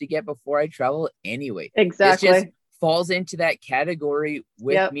vaccines I have to get before I travel anyway. Exactly. It just falls into that category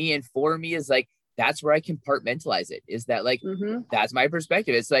with me. And for me is like, that's where I compartmentalize it. Is that like, that's my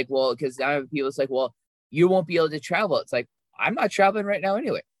perspective. It's like, well, because now people, it's like, well, you won't be able to travel. It's like, I'm not traveling right now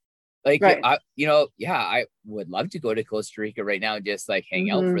anyway. Like, right. I would love to go to Costa Rica right now and just like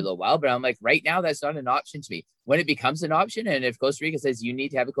hang out for a little while. But I'm like, right now, that's not an option to me. When it becomes an option, and if Costa Rica says you need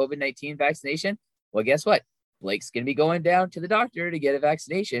to have a COVID-19 vaccination, well, guess what? Blake's going to be going down to the doctor to get a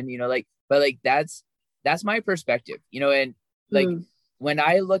vaccination, but that's my perspective, and like, when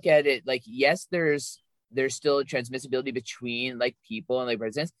I look at it, like, yes, there's still a transmissibility between like people and like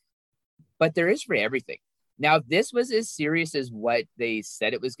residents, but there is for everything. Now, if this was as serious as what they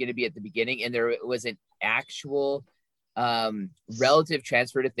said it was going to be at the beginning, and there was an actual relative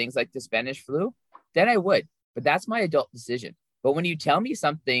transfer to things like the Spanish flu, then I would. But that's my adult decision. But when you tell me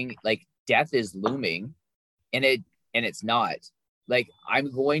something like death is looming, and it's not, like, I'm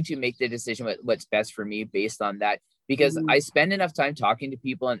going to make the decision what's best for me based on that, because I spend enough time talking to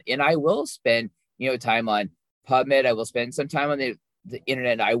people, and I will spend time on PubMed. I will spend some time on the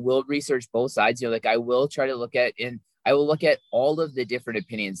internet. I will research both sides. Like, I will try to look at all of the different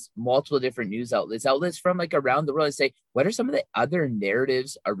opinions, multiple different news outlets from like around the world, and say, what are some of the other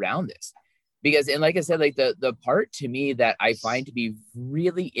narratives around this? Because, and like I said, like the part to me that I find to be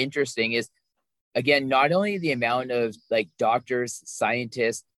really interesting is, again, not only the amount of like doctors,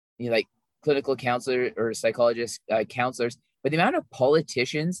 scientists, like clinical counselors or psychologists, counselors, but the amount of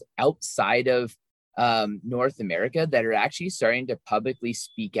politicians outside of North America that are actually starting to publicly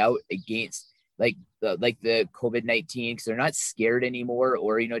speak out against the COVID-19, because they're not scared anymore,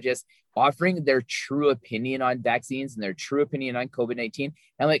 or just offering their true opinion on vaccines and their true opinion on COVID-19.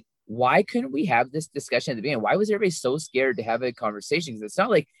 And like, why couldn't we have this discussion at the beginning? Why was everybody so scared to have a conversation? Because it's not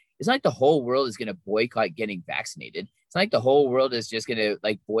like the whole world is going to boycott getting vaccinated. It's not like the whole world is just going to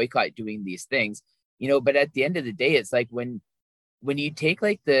like boycott doing these things, you know, but at the end of the day, it's like when you take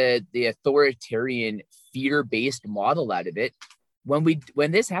like the authoritarian fear-based model out of it,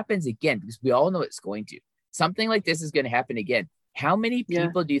 when this happens again, because we all know it's going to, something like this is going to happen again. How many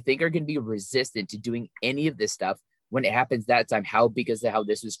people do you think are going to be resistant to doing any of this stuff when it happens that time? How, because of how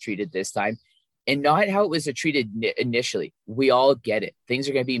this was treated this time, and not how it was treated initially. We all get it. Things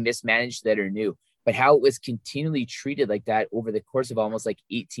are going to be mismanaged that are new, but how it was continually treated like that over the course of almost like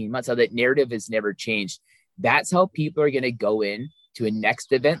 18 months, how that narrative has never changed. That's how people are going to go in to a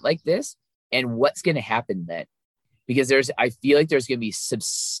next event like this. And what's going to happen then? Because I feel like there's going to be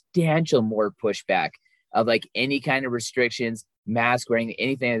substantial more pushback of like any kind of restrictions, mask wearing,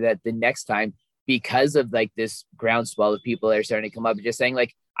 anything like that the next time, because of like this groundswell of people that are starting to come up and just saying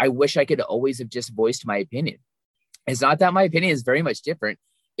like, I wish I could always have just voiced my opinion. It's not that my opinion is very much different.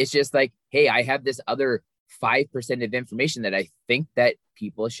 It's just like, hey, I have this other 5% of information that I think that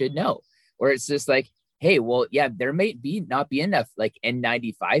people should know. Or it's just like, hey, well, yeah, there may not be enough like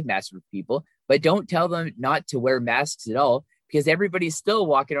N95 masks for people, but don't tell them not to wear masks at all, because everybody's still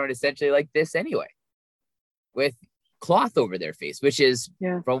walking around essentially like this anyway, with cloth over their face, which is,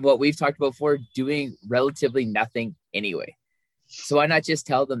 from what we've talked about before, doing relatively nothing anyway. So why not just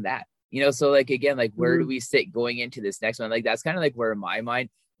tell them that? You know, so like, again, like where do we sit going into this next one? Like, that's kind of like where my mind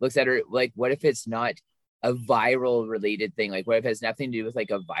looks at it. Like, what if it's not a viral related thing? Like, what if it has nothing to do with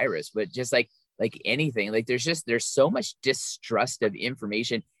like a virus, but just like anything? Like, there's so much distrust of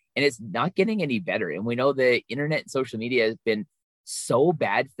information, and it's not getting any better. And we know the internet and social media has been so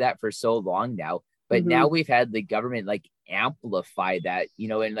bad for that for so long now. But now we've had the government like amplify that, you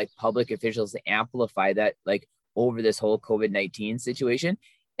know, and like public officials amplify that like over this whole COVID-19 situation.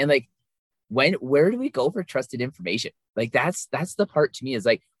 And like, where do we go for trusted information? Like, that's the part to me, is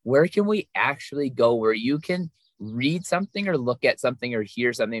like, where can we actually go where you can read something or look at something or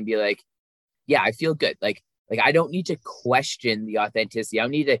hear something and be like, yeah, I feel good. Like I don't need to question the authenticity. I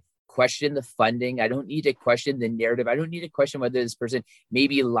don't need to question the funding. I don't need to question the narrative. I don't need to question whether this person may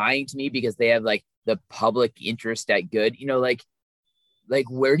be lying to me because they have like the public interest at good, you know, like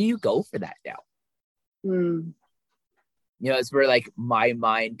where do you go for that now? You know, it's where like my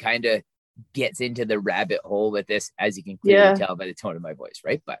mind kind of gets into the rabbit hole with this, as you can clearly tell by the tone of my voice,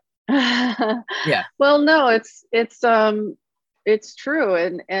 right? But yeah. Well, no, it's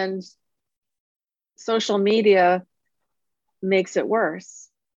true. And social media makes it worse,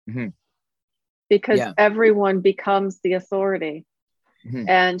 because everyone becomes the authority,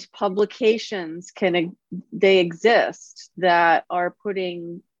 and publications they exist that are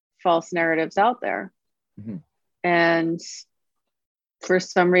putting false narratives out there. And for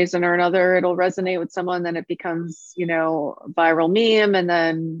some reason or another, it'll resonate with someone, then it becomes, you know, a viral meme. And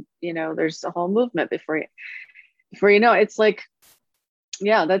then, you know, there's a whole movement before you know, it's like,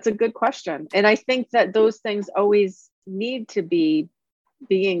 yeah, that's a good question. And I think that those things always need to be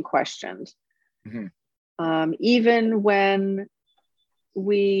being questioned. Even when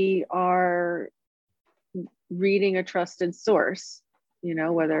we are reading a trusted source, you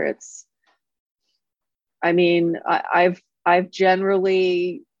know, whether it's, I mean, I've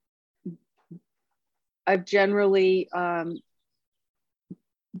generally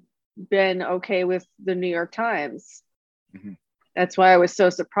been okay with the New York Times. That's why I was so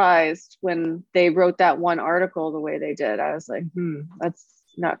surprised when they wrote that one article the way they did. I was like, that's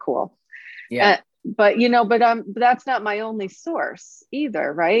not cool. But you know, but that's not my only source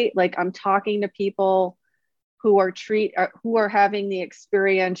either, right? Like, I'm talking to people who are having the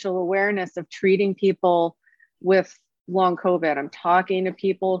experiential awareness of treating people with long COVID. I'm talking to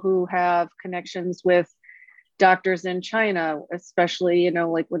people who have connections with doctors in China, especially, you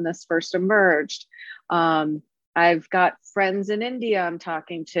know, like when this first emerged. I've got friends in India I'm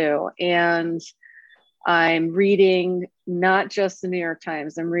talking to, and I'm reading not just the New York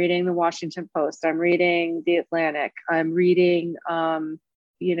Times. I'm reading the Washington Post. I'm reading the Atlantic. I'm reading,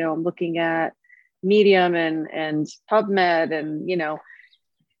 you know, I'm looking at Medium and PubMed, and, you know,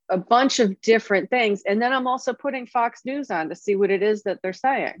 a bunch of different things. And then I'm also putting Fox News on to see what it is that they're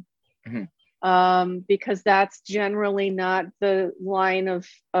saying. Because that's generally not the line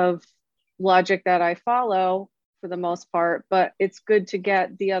of logic that I follow for the most part, but it's good to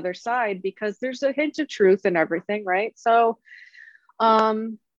get the other side because there's a hint of truth in everything, right? So yeah,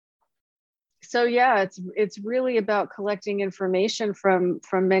 it's really about collecting information from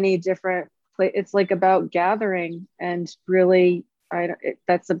many different places. It's like about gathering, and really,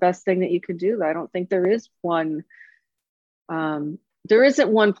 that's the best thing that you could do. I don't think there is one. There isn't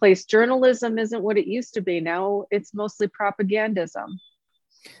one place. Journalism isn't what it used to be. Now it's mostly propagandism.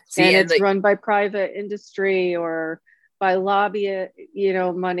 And it's like, run by private industry or by lobby,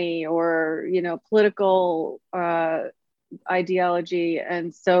 money or, political ideology.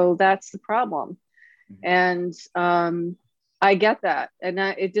 And so that's the problem. And I get that. And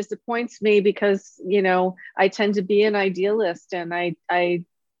it disappoints me because, I tend to be an idealist, and I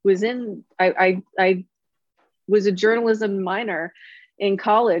was a journalism minor in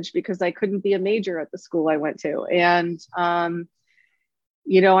college because I couldn't be a major at the school I went to. And,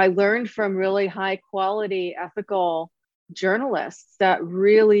 I learned from really high quality ethical journalists that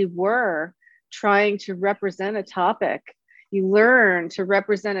really were trying to represent a topic. You learn to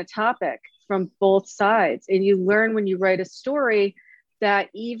represent a topic from both sides. And you learn when you write a story that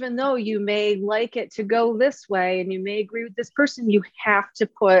even though you may like it to go this way and you may agree with this person, you have to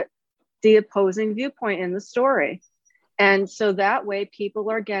put the opposing viewpoint in the story. And so that way people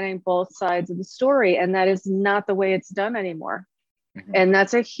are getting both sides of the story. And that is not the way it's done anymore. Mm-hmm. And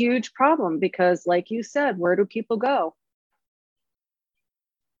that's a huge problem because, like you said, where do people go?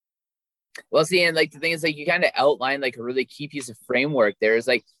 Well, see, and like the thing is, like, you kind of outlined like a really key piece of framework. There's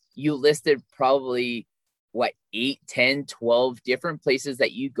like, you listed probably 8, 10, 12 different places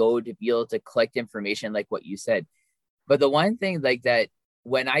that you go to be able to collect information, like what you said. But the one thing like that,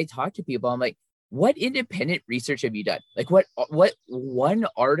 when I talk to people, I'm like, what independent research have you done? Like what one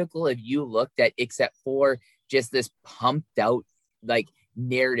article have you looked at except for just this pumped out like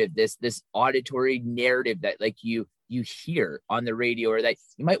narrative, this auditory narrative that like you hear on the radio or that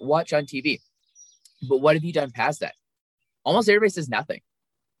you might watch on TV? But what have you done past that? Almost everybody says nothing.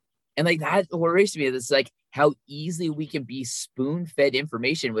 And like that worries me. It's like how easily we can be spoon-fed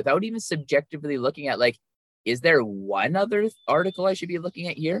information without even subjectively looking at like, is there one other article I should be looking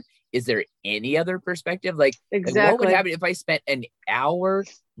at here? Is there any other perspective? Like, exactly. Like what would happen if I spent an hour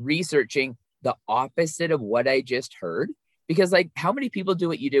researching the opposite of what I just heard? Because like, how many people do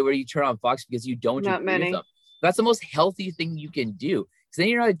what you do where you turn on Fox because you don't Not agree many. with them? That's the most healthy thing you can do. Because then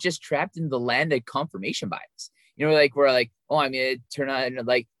you're not just trapped in the land of confirmation bias. Like we're like, oh, I'm going to turn on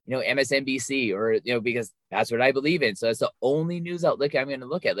like, MSNBC or, because that's what I believe in. So that's the only news outlet I'm going to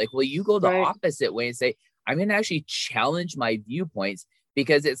look at. Like, well, you go the opposite way and say, I'm going to actually challenge my viewpoints,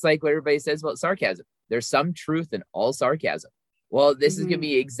 because it's like what everybody says about sarcasm. There's some truth in all sarcasm. Well, this is going to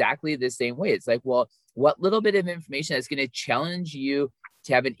be exactly the same way. It's like, well, what little bit of information is going to challenge you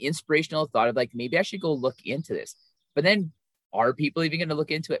to have an inspirational thought of like, maybe I should go look into this. But then are people even going to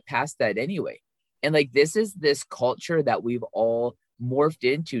look into it past that anyway? And like, this is this culture that we've all morphed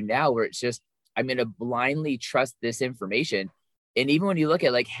into now, where it's just, I'm going to blindly trust this information. And even when you look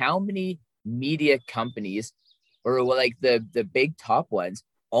at like how many media companies or like the big top ones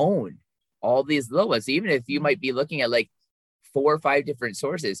own all these little ones, even if you might be looking at like 4 or 5 different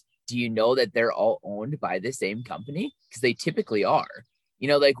sources, do you know that they're all owned by the same company? Because they typically are.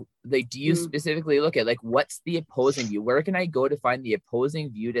 Like do you specifically look at like, what's the opposing view? Where can I go to find the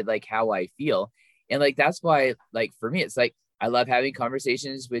opposing view to like how I feel? And like, that's why, like, for me, it's like, I love having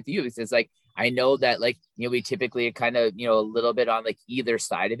conversations with you. It's like, I know that like, we typically kind of, a little bit on like either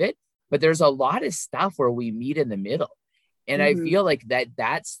side of it, but there's a lot of stuff where we meet in the middle. And I feel like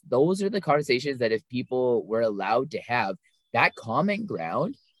those are the conversations that if people were allowed to have that common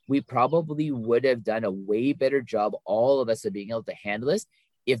ground, we probably would have done a way better job, all of us, of being able to handle this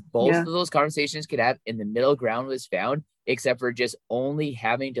if both of those conversations could have in the middle ground was found, except for just only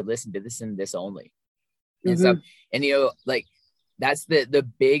having to listen to this and this only. And stuff. And, like, that's the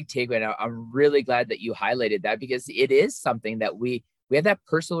big takeaway. And I'm really glad that you highlighted that, because it is something that we have that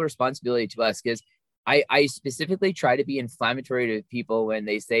personal responsibility to us. Because I specifically try to be inflammatory to people when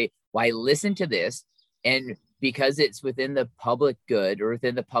they say, well, I listen to this, and because it's within the public good or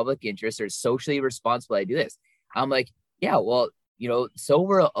within the public interest or socially responsible, I do this. I'm like, yeah, well, so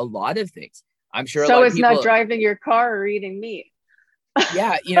were a lot of things. I'm sure. So a lot it's of people, not driving your car or eating meat.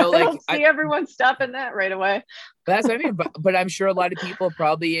 Yeah, I like don't see everyone stopping that right away. That's what I mean. But I'm sure a lot of people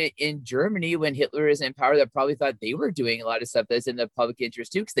probably in Germany, when Hitler is in power, that probably thought they were doing a lot of stuff that's in the public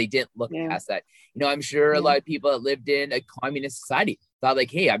interest too, because they didn't look past that. I'm sure a lot of people that lived in a communist society thought like,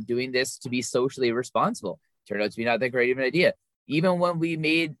 hey, I'm doing this to be socially responsible. Turned out to be not that great of an idea. Even when we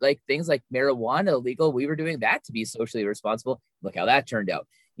made like things like marijuana illegal, we were doing that to be socially responsible. Look how that turned out.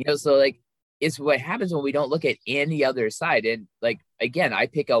 So like, it's what happens when we don't look at any other side. And like, again, I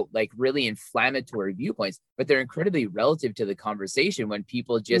pick out like really inflammatory viewpoints, but they're incredibly relative to the conversation when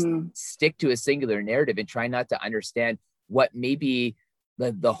people just stick to a singular narrative and try not to understand what maybe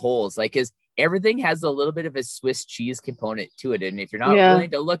the holes, like, because everything has a little bit of a Swiss cheese component to it. And if you're not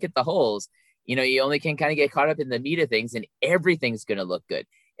willing to look at the holes, you only can kind of get caught up in the meat of things, and everything's going to look good.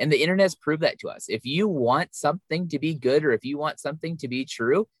 And the internet's proved that to us. If you want something to be good, or if you want something to be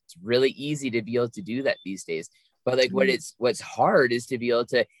true, it's really easy to be able to do that these days. But like what's hard is to be able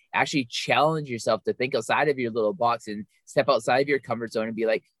to actually challenge yourself to think outside of your little box and step outside of your comfort zone and be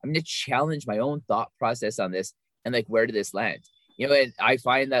like, I'm going to challenge my own thought process on this. And like, where did this land? You know, and I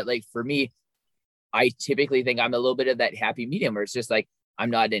find that like for me, I typically think I'm a little bit of that happy medium where it's just like, I'm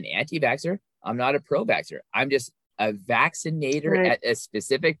not an anti-vaxxer. I'm not a pro-vaxxer. I'm just a vaccinator Right. at a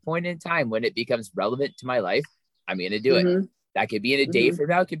specific point in time when it becomes relevant to my life. I'm going to do it. That could be in a day from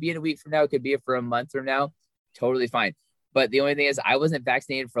now. It could be in a week from now. It could be for a month from now. Totally fine. But the only thing is I wasn't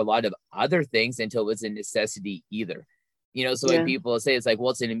vaccinated for a lot of other things until it was a necessity either. You know, so when people say it's like,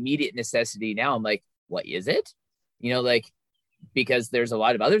 well, it's an immediate necessity now, I'm like, what is it? You know, like, because there's a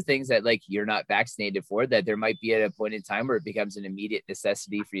lot of other things that like you're not vaccinated for that there might be at a point in time where it becomes an immediate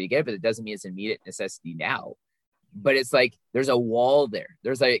necessity for you to get, but it doesn't mean it's an immediate necessity now. But it's like, there's a wall there.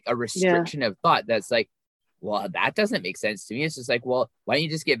 There's like a restriction of thought that's like, well, that doesn't make sense to me. It's just like, well, why don't you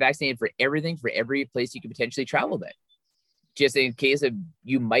just get vaccinated for everything, for every place you could potentially travel then? Just in case of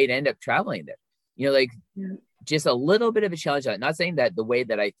you might end up traveling there, you know, like just a little bit of a challenge. I'm not saying that the way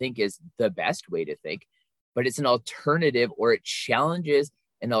that I think is the best way to think, but it's an alternative, or it challenges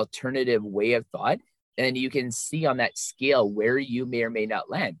an alternative way of thought. And you can see on that scale where you may or may not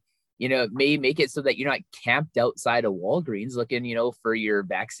land. You know, it may make it so that you're not camped outside of Walgreens looking, you know, for your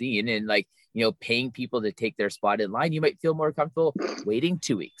vaccine and like, you know, paying people to take their spot in line. You might feel more comfortable waiting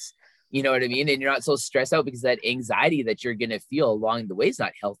 2 weeks. You know what I mean? And you're not so stressed out because that anxiety that you're going to feel along the way is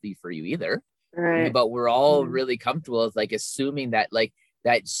not healthy for you either. Right. But we're all really comfortable with like assuming that like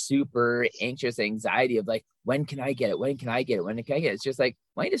that super anxious anxiety of like, when can I get it? When can I get it? When can I get it? It's just like,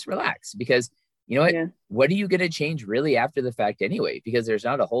 why don't you just relax? Because you know what? What are you going to change really after the fact anyway? Because there's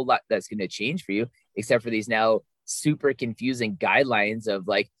not a whole lot that's going to change for you, except for these now super confusing guidelines of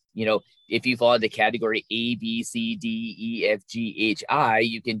like, you know, if you fall into category A, B, C, D, E, F, G, H, I,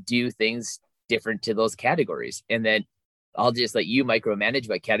 you can do things different to those categories. And then I'll just let you micromanage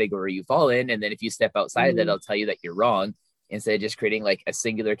what category you fall in. And then if you step outside that, I'll tell you that you're wrong, instead of just creating like a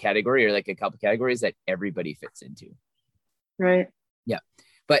singular category or like a couple categories that everybody fits into. Right. Yeah.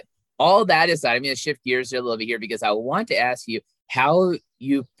 But all that aside, I'm going to shift gears a little bit here because I want to ask you how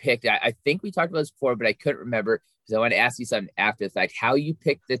you picked, I think we talked about this before, but I couldn't remember because I want to ask you something after the fact, how you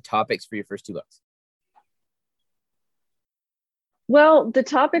picked the topics for your first 2 books. Well, the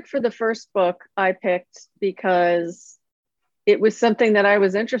topic for the first book I picked because it was something that I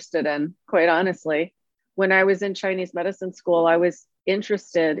was interested in, quite honestly. When I was in Chinese medicine school, I was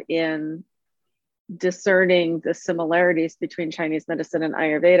interested in discerning the similarities between Chinese medicine and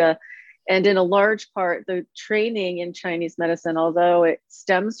Ayurveda. And in a large part, the training in Chinese medicine, although it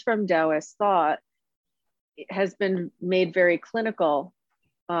stems from Taoist thought, it has been made very clinical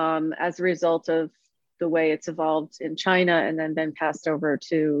as a result of the way it's evolved in China and then been passed over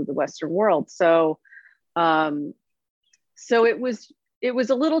to the Western world. So it was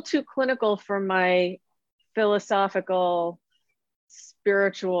a little too clinical for my philosophical,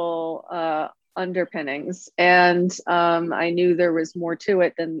 spiritual underpinnings, and I knew there was more to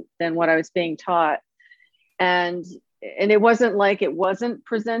it than what I was being taught, and it wasn't like it wasn't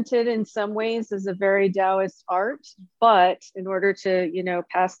presented in some ways as a very Taoist art, but in order to, you know,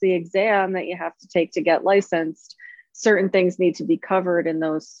 pass the exam that you have to take to get licensed, certain things need to be covered in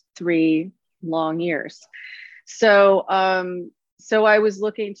those 3 long years. So I was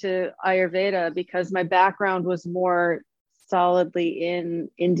looking to Ayurveda because my background was more solidly in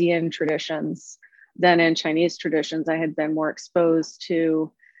Indian traditions than in Chinese traditions. I had been more exposed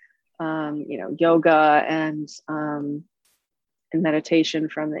to, you know, yoga and meditation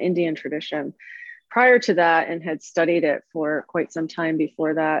from the Indian tradition prior to that, and had studied it for quite some time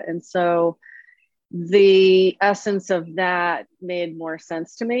before that. And so the essence of that made more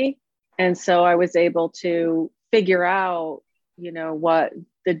sense to me. And so I was able to figure out, you know, what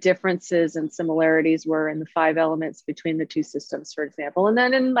the differences and similarities were in the 5 elements between the 2 systems, for example. And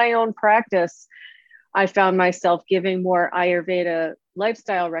then in my own practice, I found myself giving more Ayurveda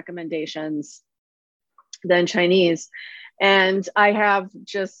lifestyle recommendations than Chinese. And I have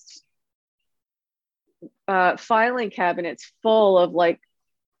just filing cabinets full of like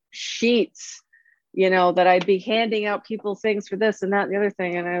sheets, you know, that I'd be handing out people things for this and that and the other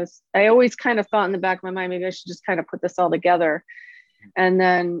thing. And I always kind of thought in the back of my mind, maybe I should just kind of put this all together. And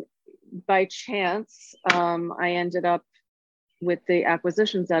then by chance, I ended up with the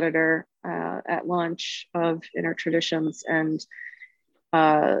acquisitions editor at launch of Inner Traditions, and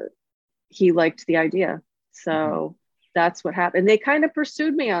he liked the idea. So that's what happened. They kind of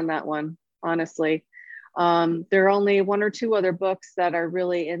pursued me on that one, honestly. There are only 1 or 2 other books that are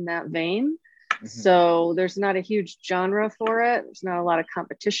really in that vein. So there's not a huge genre for it. There's not a lot of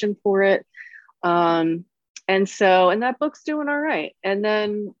competition for it. And that book's doing all right. And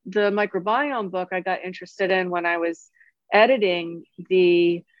then the microbiome book I got interested in when I was editing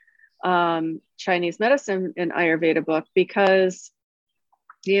the Chinese medicine and Ayurveda book, because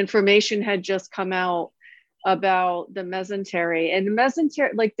the information had just come out about the mesentery. And the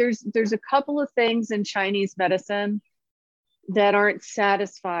mesentery, like there's a couple of things in Chinese medicine that aren't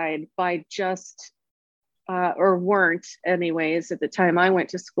satisfied by just or weren't anyways at the time I went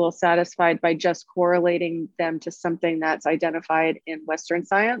to school, satisfied by just correlating them to something that's identified in Western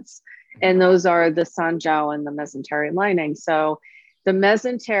science. And those are the sanjiao and the mesentery lining. So the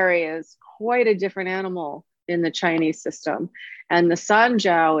mesentery is quite a different animal in the Chinese system. And the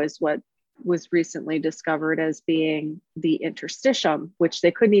sanjiao is what was recently discovered as being the interstitium, which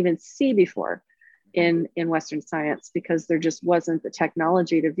they couldn't even see before in Western science because there just wasn't the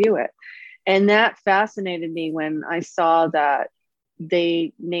technology to view it. And that fascinated me when I saw that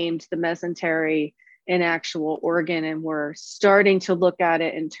they named the mesentery an actual organ and were starting to look at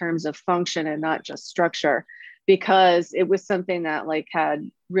it in terms of function and not just structure, because it was something that like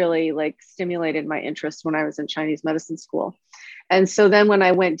had really like stimulated my interest when I was in Chinese medicine school. And so then when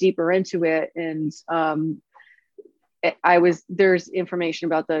I went deeper into it, and there's information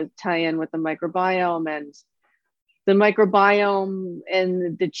about the tie-in with the microbiome and the microbiome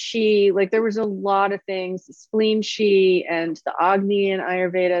and the chi, like there was a lot of things, the spleen chi and the Agni in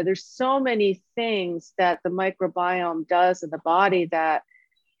Ayurveda. There's so many things that the microbiome does in the body that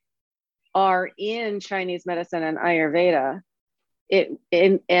are in Chinese medicine and Ayurveda.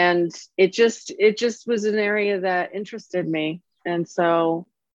 And it just was an area that interested me. And so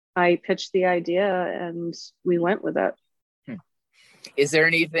I pitched the idea and we went with it. Is there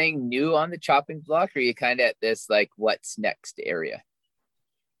anything new on the chopping block, or are you kind of at this like what's next area?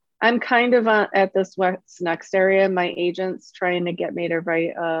 I'm kind of at this what's next area. My agent's trying to get me to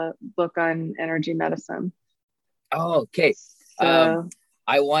write a book on energy medicine. Oh, okay. So,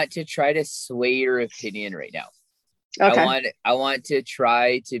 I want to try to sway your opinion right now. okay. I want to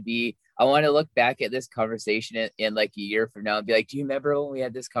try to be, I want to look back at this conversation in like a year from now and be like, do you remember when we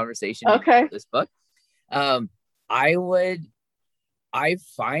had this conversation Okay. about this book? I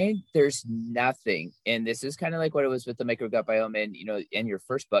find there's nothing, and this is kind of like what it was with the microgut biome and, you know, in your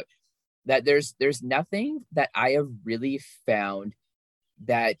first book, that there's nothing that I have really found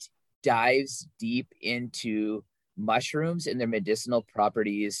that dives deep into mushrooms and their medicinal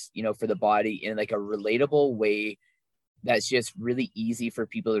properties, you know, for the body in like a relatable way that's just really easy for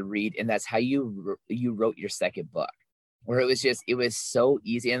people to read. And that's how you wrote your second book, where it was so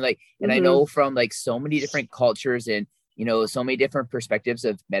easy. And like, and I know from like so many different cultures and, you know, so many different perspectives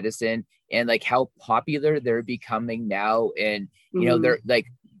of medicine and like how popular they're becoming now. And, you know, they're like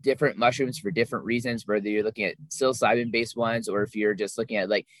different mushrooms for different reasons, whether you're looking at psilocybin based ones, or if you're just looking at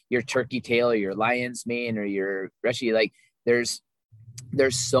like your turkey tail or your lion's mane or your reishi, like there's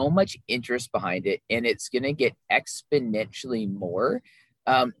so much interest behind it, and it's going to get exponentially more.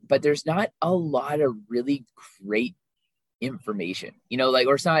 But there's not a lot of really great information, you know, like,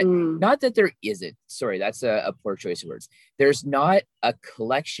 or it's not that there isn't, sorry, that's a poor choice of words. There's not a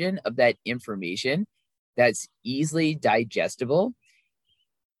collection of that information that's easily digestible.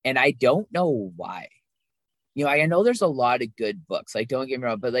 And I don't know why. You know, I know there's a lot of good books, like, don't get me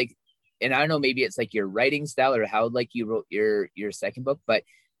wrong, but like, and I don't know, maybe it's like your writing style or how like you wrote your second book, but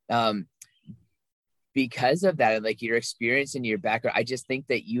because of that and like your experience and your background, I just think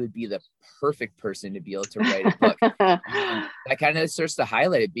that you would be the perfect person to be able to write a book. That kind of starts to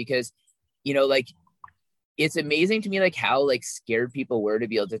highlight it, because, you know, like it's amazing to me like how like scared people were to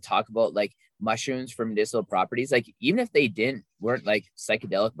be able to talk about like mushrooms for medicinal properties. Like even if they weren't like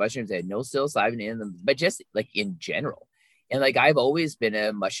psychedelic mushrooms, they had no psilocybin in them, but just like in general. And like I've always been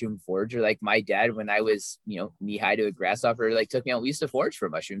a mushroom forager. Like my dad, when I was, you know, knee high to a grasshopper, like took me out. We used to forage for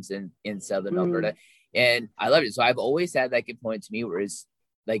mushrooms in southern Alberta, and I loved it. So I've always had that component to me, where it's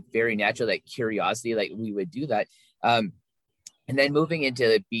like very natural, like curiosity, like we would do that. And then moving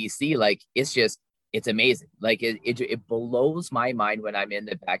into BC, like it's amazing. Like it blows my mind when I'm in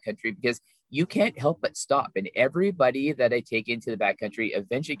the backcountry, because you can't help but stop. And everybody that I take into the backcountry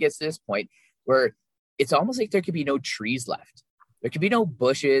eventually gets to this point where it's almost like there could be no trees left. There could be no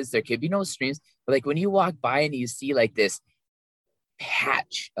bushes. There could be no streams. But like when you walk by and you see like this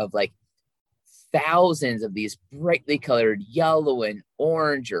patch of like thousands of these brightly colored yellow and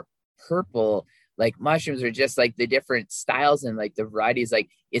orange or purple like mushrooms, or just like the different styles and like the varieties, like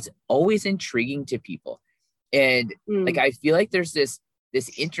it's always intriguing to people. And like I feel like there's this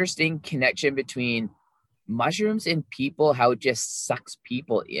interesting connection between mushrooms and people, how it just sucks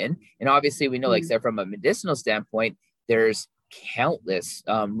people in. And obviously we know, like, so from a medicinal standpoint, there's countless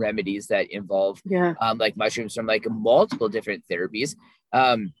remedies that involve Yeah. like mushrooms from like multiple different therapies.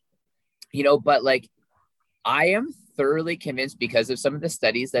 Um, you know, but like I am thoroughly convinced because of some of the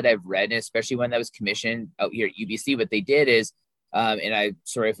studies that I've read, and especially one that was commissioned out here at UBC. What they did is, and I'm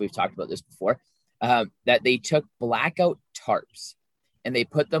sorry if we've talked about this before, that they took blackout tarps and they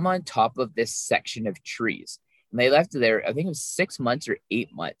put them on top of this section of trees. And they left it there, I think it was 6 months or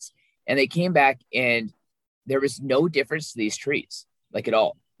 8 months. And they came back and there was no difference to these trees, like at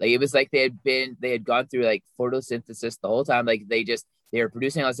all. Like it was like they had gone through like photosynthesis the whole time. Like they were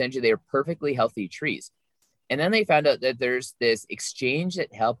producing all this energy. They were perfectly healthy trees. And then they found out that there's this exchange that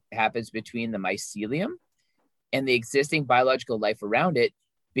happens between the mycelium and the existing biological life around it,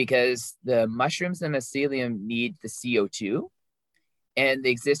 because the mushrooms and mycelium need the CO2 and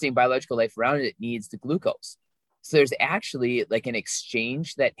the existing biological life around it needs the glucose. So there's actually like an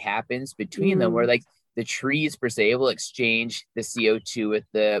exchange that happens between them where like the trees per se will exchange the CO2 with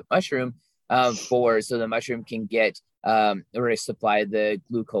the mushroom so the mushroom can get or supply the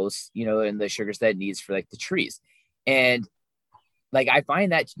glucose, you know, and the sugars that it needs for like the trees. And like I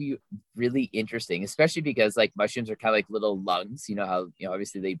find that to be really interesting, especially because like mushrooms are kind of like little lungs, you know, how, you know,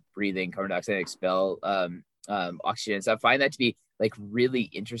 obviously they breathe in carbon dioxide and expel oxygen. So I find that to be like really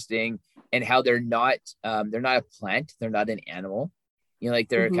interesting, and how they're not a plant, they're not an animal, you know, like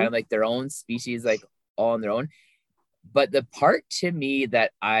they're kind of like their own species, like all on their own. But the part to me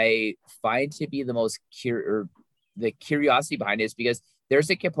that I find to be the most the curiosity behind it is because there's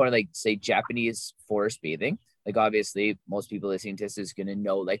a component like say Japanese forest bathing. Like obviously most people listening to this is going to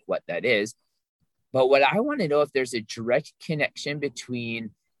know like what that is. But what I want to know if there's a direct connection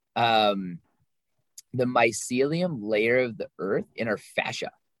between the mycelium layer of the earth and our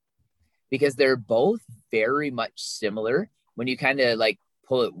fascia, because they're both very much similar when you kind of like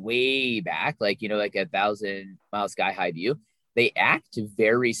pull it way back, like, you know, like 1,000-mile sky high view. They act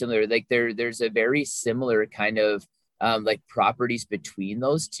very similar. Like there's a very similar kind of like properties between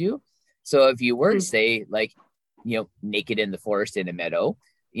those two. So if you were to say like, you know, naked in the forest in a meadow,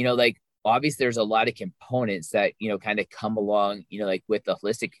 you know, like obviously there's a lot of components that, you know, kind of come along, you know, like with the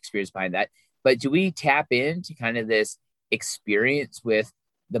holistic experience behind that. But do we tap into kind of this experience with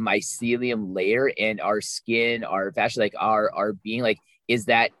the mycelium layer and our skin, our fascia, like our being, like, is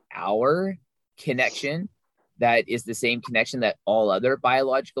that our connection that is the same connection that all other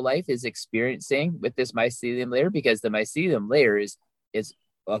biological life is experiencing with this mycelium layer? Because the mycelium layer is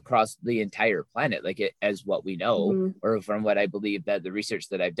across the entire planet, like it, as what we know, or from what I believe that the research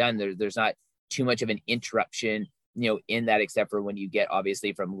that I've done, there's not too much of an interruption, you know, in that, except for when you get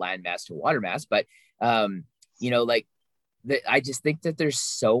obviously from land mass to water mass. But you know, like I just think that there's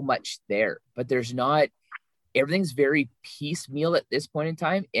so much there, but there's not, everything's very piecemeal at this point in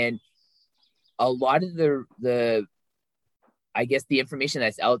time. And a lot of the I guess the information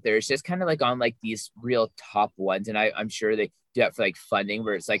that's out there is just kind of like on like these real top ones. And I'm sure they do that for like funding,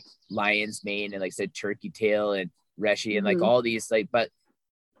 where it's like lion's mane and like I said, turkey tail and reishi and like all these, like, but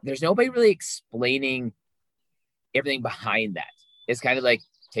there's nobody really explaining everything behind that. It's kind of like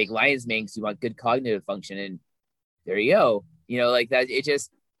take lion's mane because you want good cognitive function, and there you go. You know, like that. It just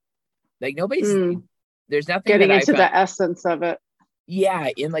like nobody's there's nothing getting into the essence of it. Yeah,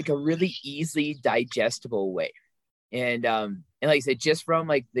 in like a really easily digestible way. And like I said, just from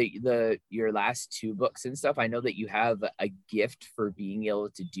like the your last two books and stuff, I know that you have a gift for being able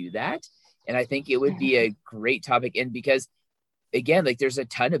to do that. And I think it would be a great topic. And because again, like there's a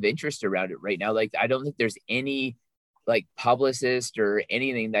ton of interest around it right now. Like I don't think there's any like publicist or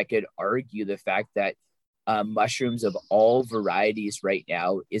anything that could argue the fact that mushrooms of all varieties right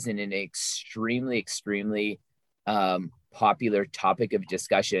now isn't an extremely popular topic of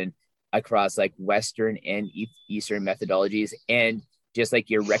discussion across like Western and Eastern methodologies, and just like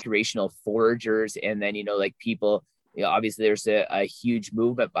your recreational foragers. And then, you know, like people, you know, obviously there's a huge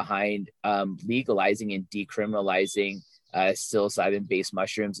movement behind legalizing and decriminalizing psilocybin based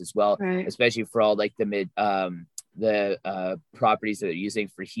mushrooms as well, right, especially for all like the properties that they're using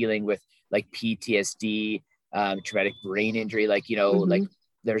for healing with like PTSD, traumatic brain injury, like, you know, like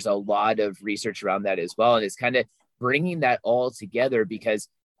there's a lot of research around that as well. And it's kind of bringing that all together, because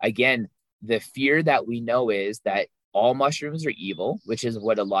again, the fear that we know is that all mushrooms are evil, which is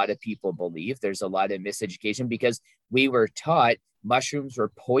what a lot of people believe. There's a lot of miseducation because we were taught mushrooms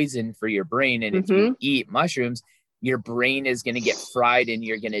were poison for your brain. And if you eat mushrooms, your brain is going to get fried and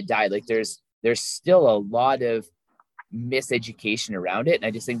you're going to die. Like there's still a lot of miseducation around it. And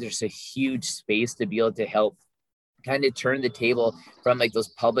I just think there's a huge space to be able to help kind of turn the table from like those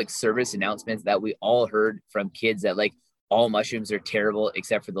public service announcements that we all heard from kids that like all mushrooms are terrible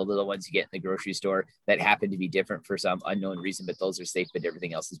except for the little ones you get in the grocery store that happen to be different for some unknown reason, but those are safe, but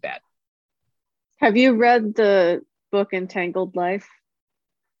everything else is bad. Have you read the book Entangled Life?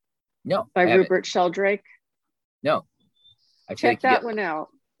 No, by Rupert Sheldrake? No. Check that one out.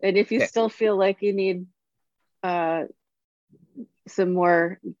 And if you still feel like you need some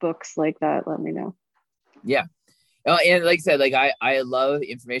more books like that, let me know. Yeah. And like I said, like I love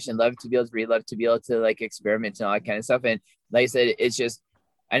information, love to be able to read, love to be able to like experiment and all that kind of stuff. And like I said, it's just,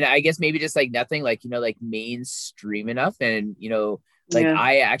 and I guess maybe just like nothing like, you know, like mainstream enough. And, you know, like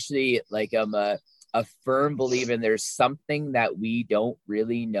I actually like I'm a firm believer in there's something that we don't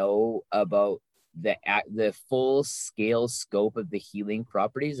really know about the full scale scope of the healing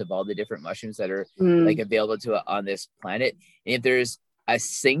properties of all the different mushrooms that are like available to on this planet. And if there's a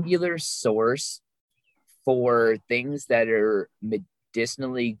singular source for things that are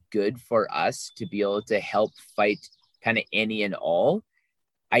medicinally good for us to be able to help fight kind of any and all,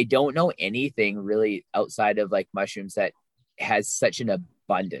 I don't know anything really outside of like mushrooms that has such an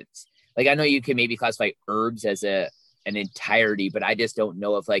abundance. Like I know you can maybe classify herbs as an entirety, but I just don't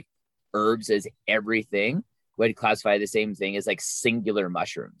know if like herbs as everything would classify the same thing as like singular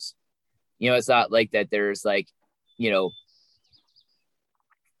mushrooms. You know, it's not like that there's like, you know,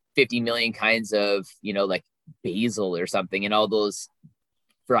 50 million kinds of, you know, like basil or something, and all those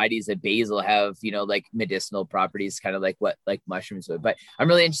varieties of basil have, you know, like medicinal properties, kind of like what like mushrooms would. But I'm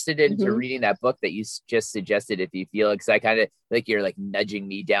really interested into reading that book that you just suggested, if you feel, because I kind of like you're like nudging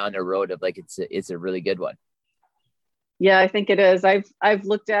me down a road of like it's a really good one. Yeah, I think it is. I've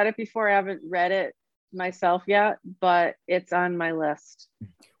looked at it before. I haven't read it myself yet, but it's on my list.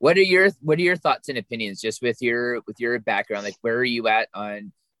 What are your thoughts and opinions just with your background? Like where are you at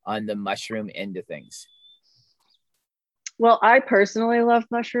on the mushroom end of things? Well, I personally love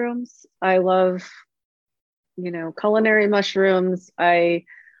mushrooms. I love, you know, culinary mushrooms. I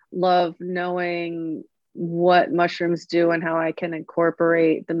love knowing what mushrooms do and how I can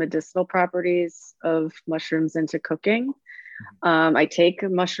incorporate the medicinal properties of mushrooms into cooking. I take a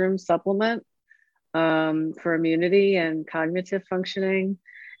mushroom supplement for immunity and cognitive functioning.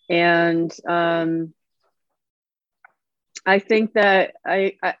 And I think that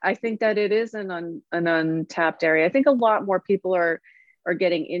I think that it is an untapped area. I think a lot more people are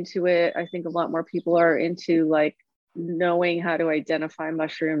getting into it. I think a lot more people are into like knowing how to identify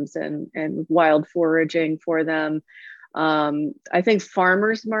mushrooms and wild foraging for them. I think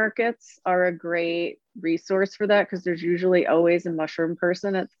farmers markets are a great resource for that because there's usually always a mushroom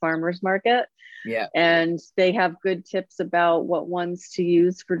person at the farmers market. Yeah. And they have good tips about what ones to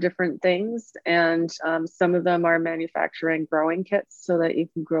use for different things. And some of them are manufacturing growing kits so that you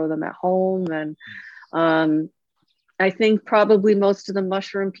can grow them at home. And I think probably most of the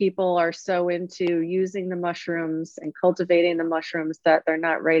mushroom people are so into using the mushrooms and cultivating the mushrooms that they're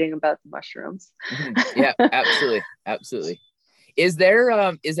not writing about the mushrooms. Yeah, absolutely. Absolutely. Is there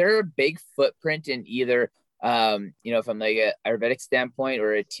a big footprint in either, you know, from like a Ayurvedic standpoint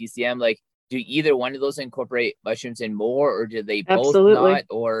or a TCM, like do either one of those incorporate mushrooms in more, or do they both not?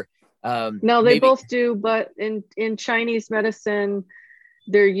 Or no, they both do, but in Chinese medicine,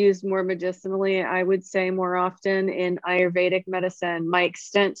 they're used more medicinally, I would say more often. In Ayurvedic medicine, my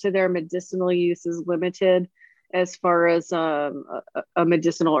extent to their medicinal use is limited as far as a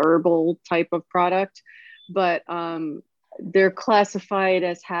medicinal herbal type of product, but they're classified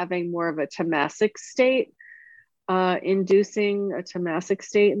as having more of a tamasic state, inducing a tamasic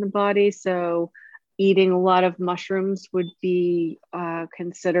state in the body. So eating a lot of mushrooms would be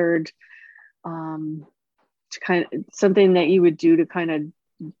considered kind of something that you would do to kind of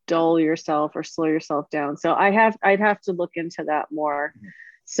dull yourself or slow yourself down. So I'd have to look into that more.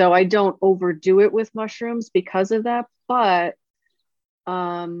 So I don't overdo it with mushrooms because of that, but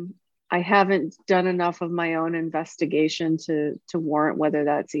I haven't done enough of my own investigation to warrant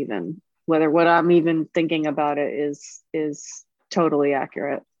whether what I'm even thinking about it is totally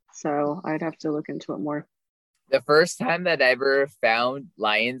accurate. So I'd have to look into it more. The first time that I ever found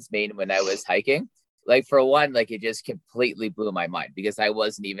lion's mane when I was hiking, like for one, like it just completely blew my mind because I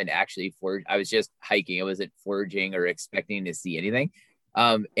wasn't even actually I was just hiking. I wasn't foraging or expecting to see anything.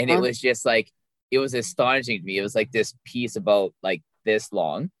 And it was just like, it was astonishing to me. It was like this piece about like this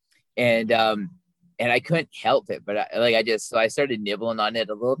long, and I couldn't help it, but I started nibbling on it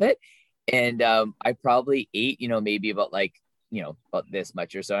a little bit, and I probably ate, you know, maybe about like, you know, about this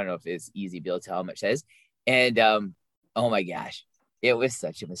much or so. I don't know if it's easy to be able to tell how much that is. And oh my gosh, it was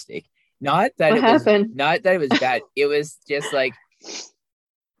such a mistake. Not that it was bad. It was just like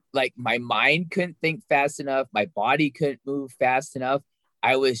my mind couldn't think fast enough. My body couldn't move fast enough.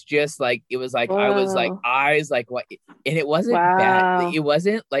 I was just like, it was like, I was like, Wow. eyes like what? And it wasn't bad. Wow. It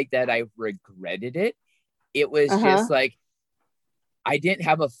wasn't like that I regretted it. It was Uh-huh. just like, I didn't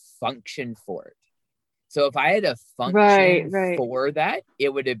have a function for it. So if I had a Right, function right. for that,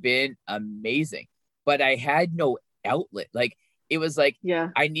 it would have been amazing. But I had no outlet. Like it was like Yeah.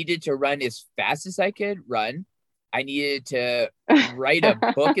 I needed to run as fast as I could run. I needed to write a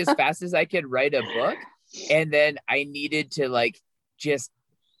book as fast as I could write a book. And then I needed to like just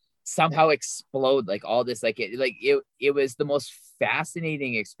somehow explode like all this it was the most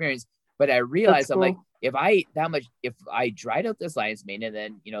fascinating experience. But I That's realized I'm like, cool. if I dried out this lion's mane and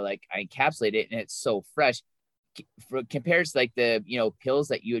then like I encapsulate it and it's so fresh compared to like the pills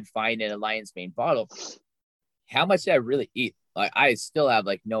that you would find in a lion's mane bottle, how much did I really eat? Like I still have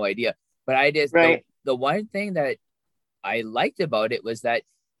like no idea. But I just Right. the one thing that I liked about it was that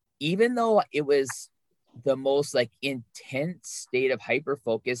even though it was the most like intense state of hyper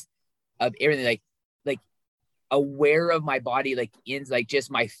focus of everything, like aware of my body, like in like just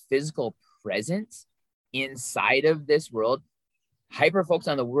my physical presence inside of this world, hyper focus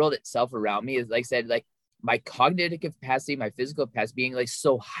on the world itself around me is like I said, like my cognitive capacity, my physical capacity being like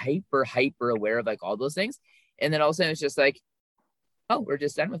so hyper aware of like all those things. And then all of a sudden it's just like, oh, we're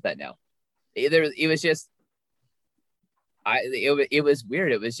just done with that now. It was just it was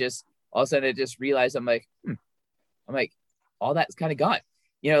weird. It was just all of a sudden I just realized I'm like, all that's kind of gone.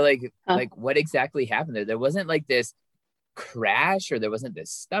 Huh. Like what exactly happened there? There wasn't like this crash or there wasn't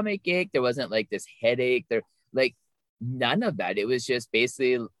this stomach ache. There wasn't like this headache. There like none of that. It was just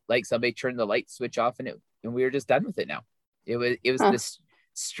basically like somebody turned the light switch off and we were just done with it now. It was Huh. this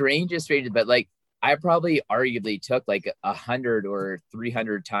strangest, but like I probably arguably took like 100 or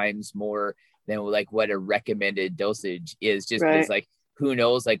 300 times more than like what a recommended dosage is, just because Right. like who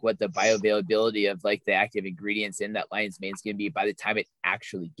knows like what the bioavailability of like the active ingredients in that lion's mane is going to be by the time it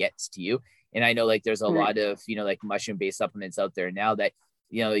actually gets to you. And I know like there's a Right. lot of like mushroom based supplements out there now that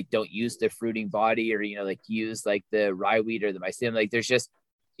like don't use the fruiting body or like use like the rye wheat or the mycelium. Like there's just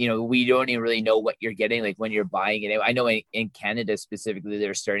we don't even really know what you're getting like when you're buying it. I know in Canada specifically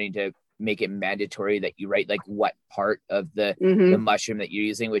they're starting to make it mandatory that you write like what part of the Mm-hmm. mushroom that you're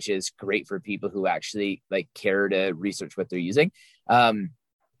using, which is great for people who actually like care to research what they're using. um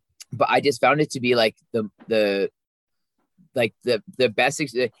but I just found it to be like the best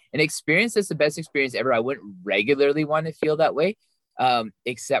an experience that's the best experience ever. I wouldn't regularly want to feel that way,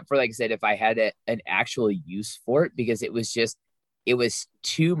 except for like I said, if I had an actual use for it, because it was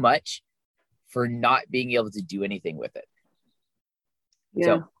too much for not being able to do anything with it. Yeah.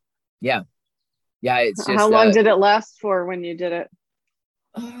 So yeah, it's How just long did it last for when you did it?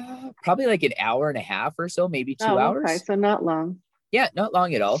 probably like an hour and a half or so, maybe two Oh, okay. hours. So not long. Yeah, not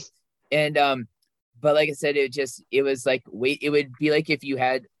long at all. And but like I said, it was like wait, it would be like if you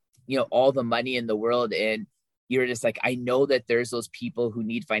had all the money in the world and you're just like, I know that there's those people who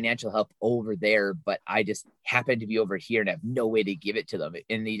need financial help over there, but I just happen to be over here and have no way to give it to them,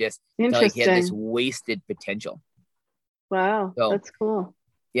 and you just felt like you had this Interesting. wasted potential. Wow. So That's cool.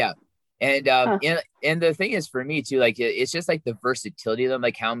 yeah. And Huh. and the thing is for me too, like it's just like the versatility of them,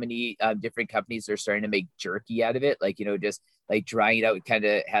 like how many different companies are starting to make jerky out of it, like just like drying it out. It kind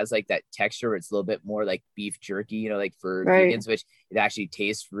of has like that texture where it's a little bit more like beef jerky, like for Right. vegans, which it actually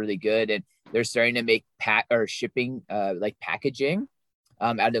tastes really good. And they're starting to make pack or shipping like packaging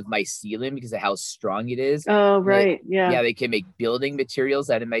out of mycelium because of how strong it is. Oh, Like, right. Yeah. yeah, they can make building materials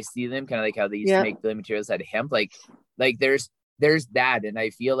out of mycelium, kind of like how they used to Yeah. make building materials out of hemp. Like there's that. And I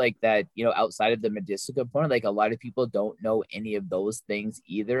feel like that, outside of the medicinal component, like a lot of people don't know any of those things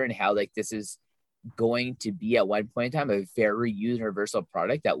either, and how like this is going to be at one point in time a very universal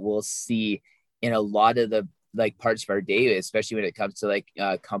product that we'll see in a lot of the like parts of our day, especially when it comes to like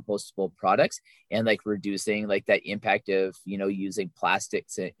compostable products and like reducing like that impact of using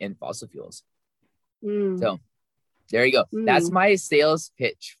plastics and fossil fuels. Mm. So there you go. That's Mm. my sales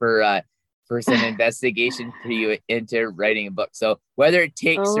pitch for some investigation for you into writing a book. So whether it Oh,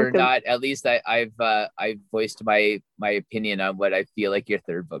 takes or look at not, at least I've voiced my opinion on what I feel like your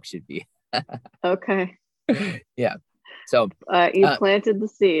third book should be. okay. Yeah. So You uh planted the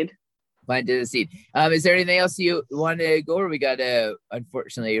seed. planted the seed. Is there anything else you want to go over? We gotta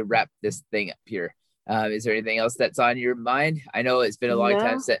unfortunately wrap this thing up here. Is there anything else that's on your mind? I know it's been a long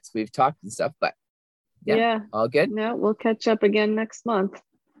time No. since we've talked and stuff, but yeah, Yeah. all good. No, we'll catch up again next month.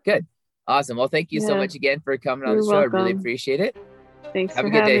 Good. Awesome. Well, thank you so Yeah. much again for coming on the You're show. I really welcome. appreciate it. Thanks Have for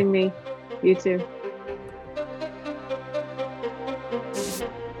a good day. having me. You too.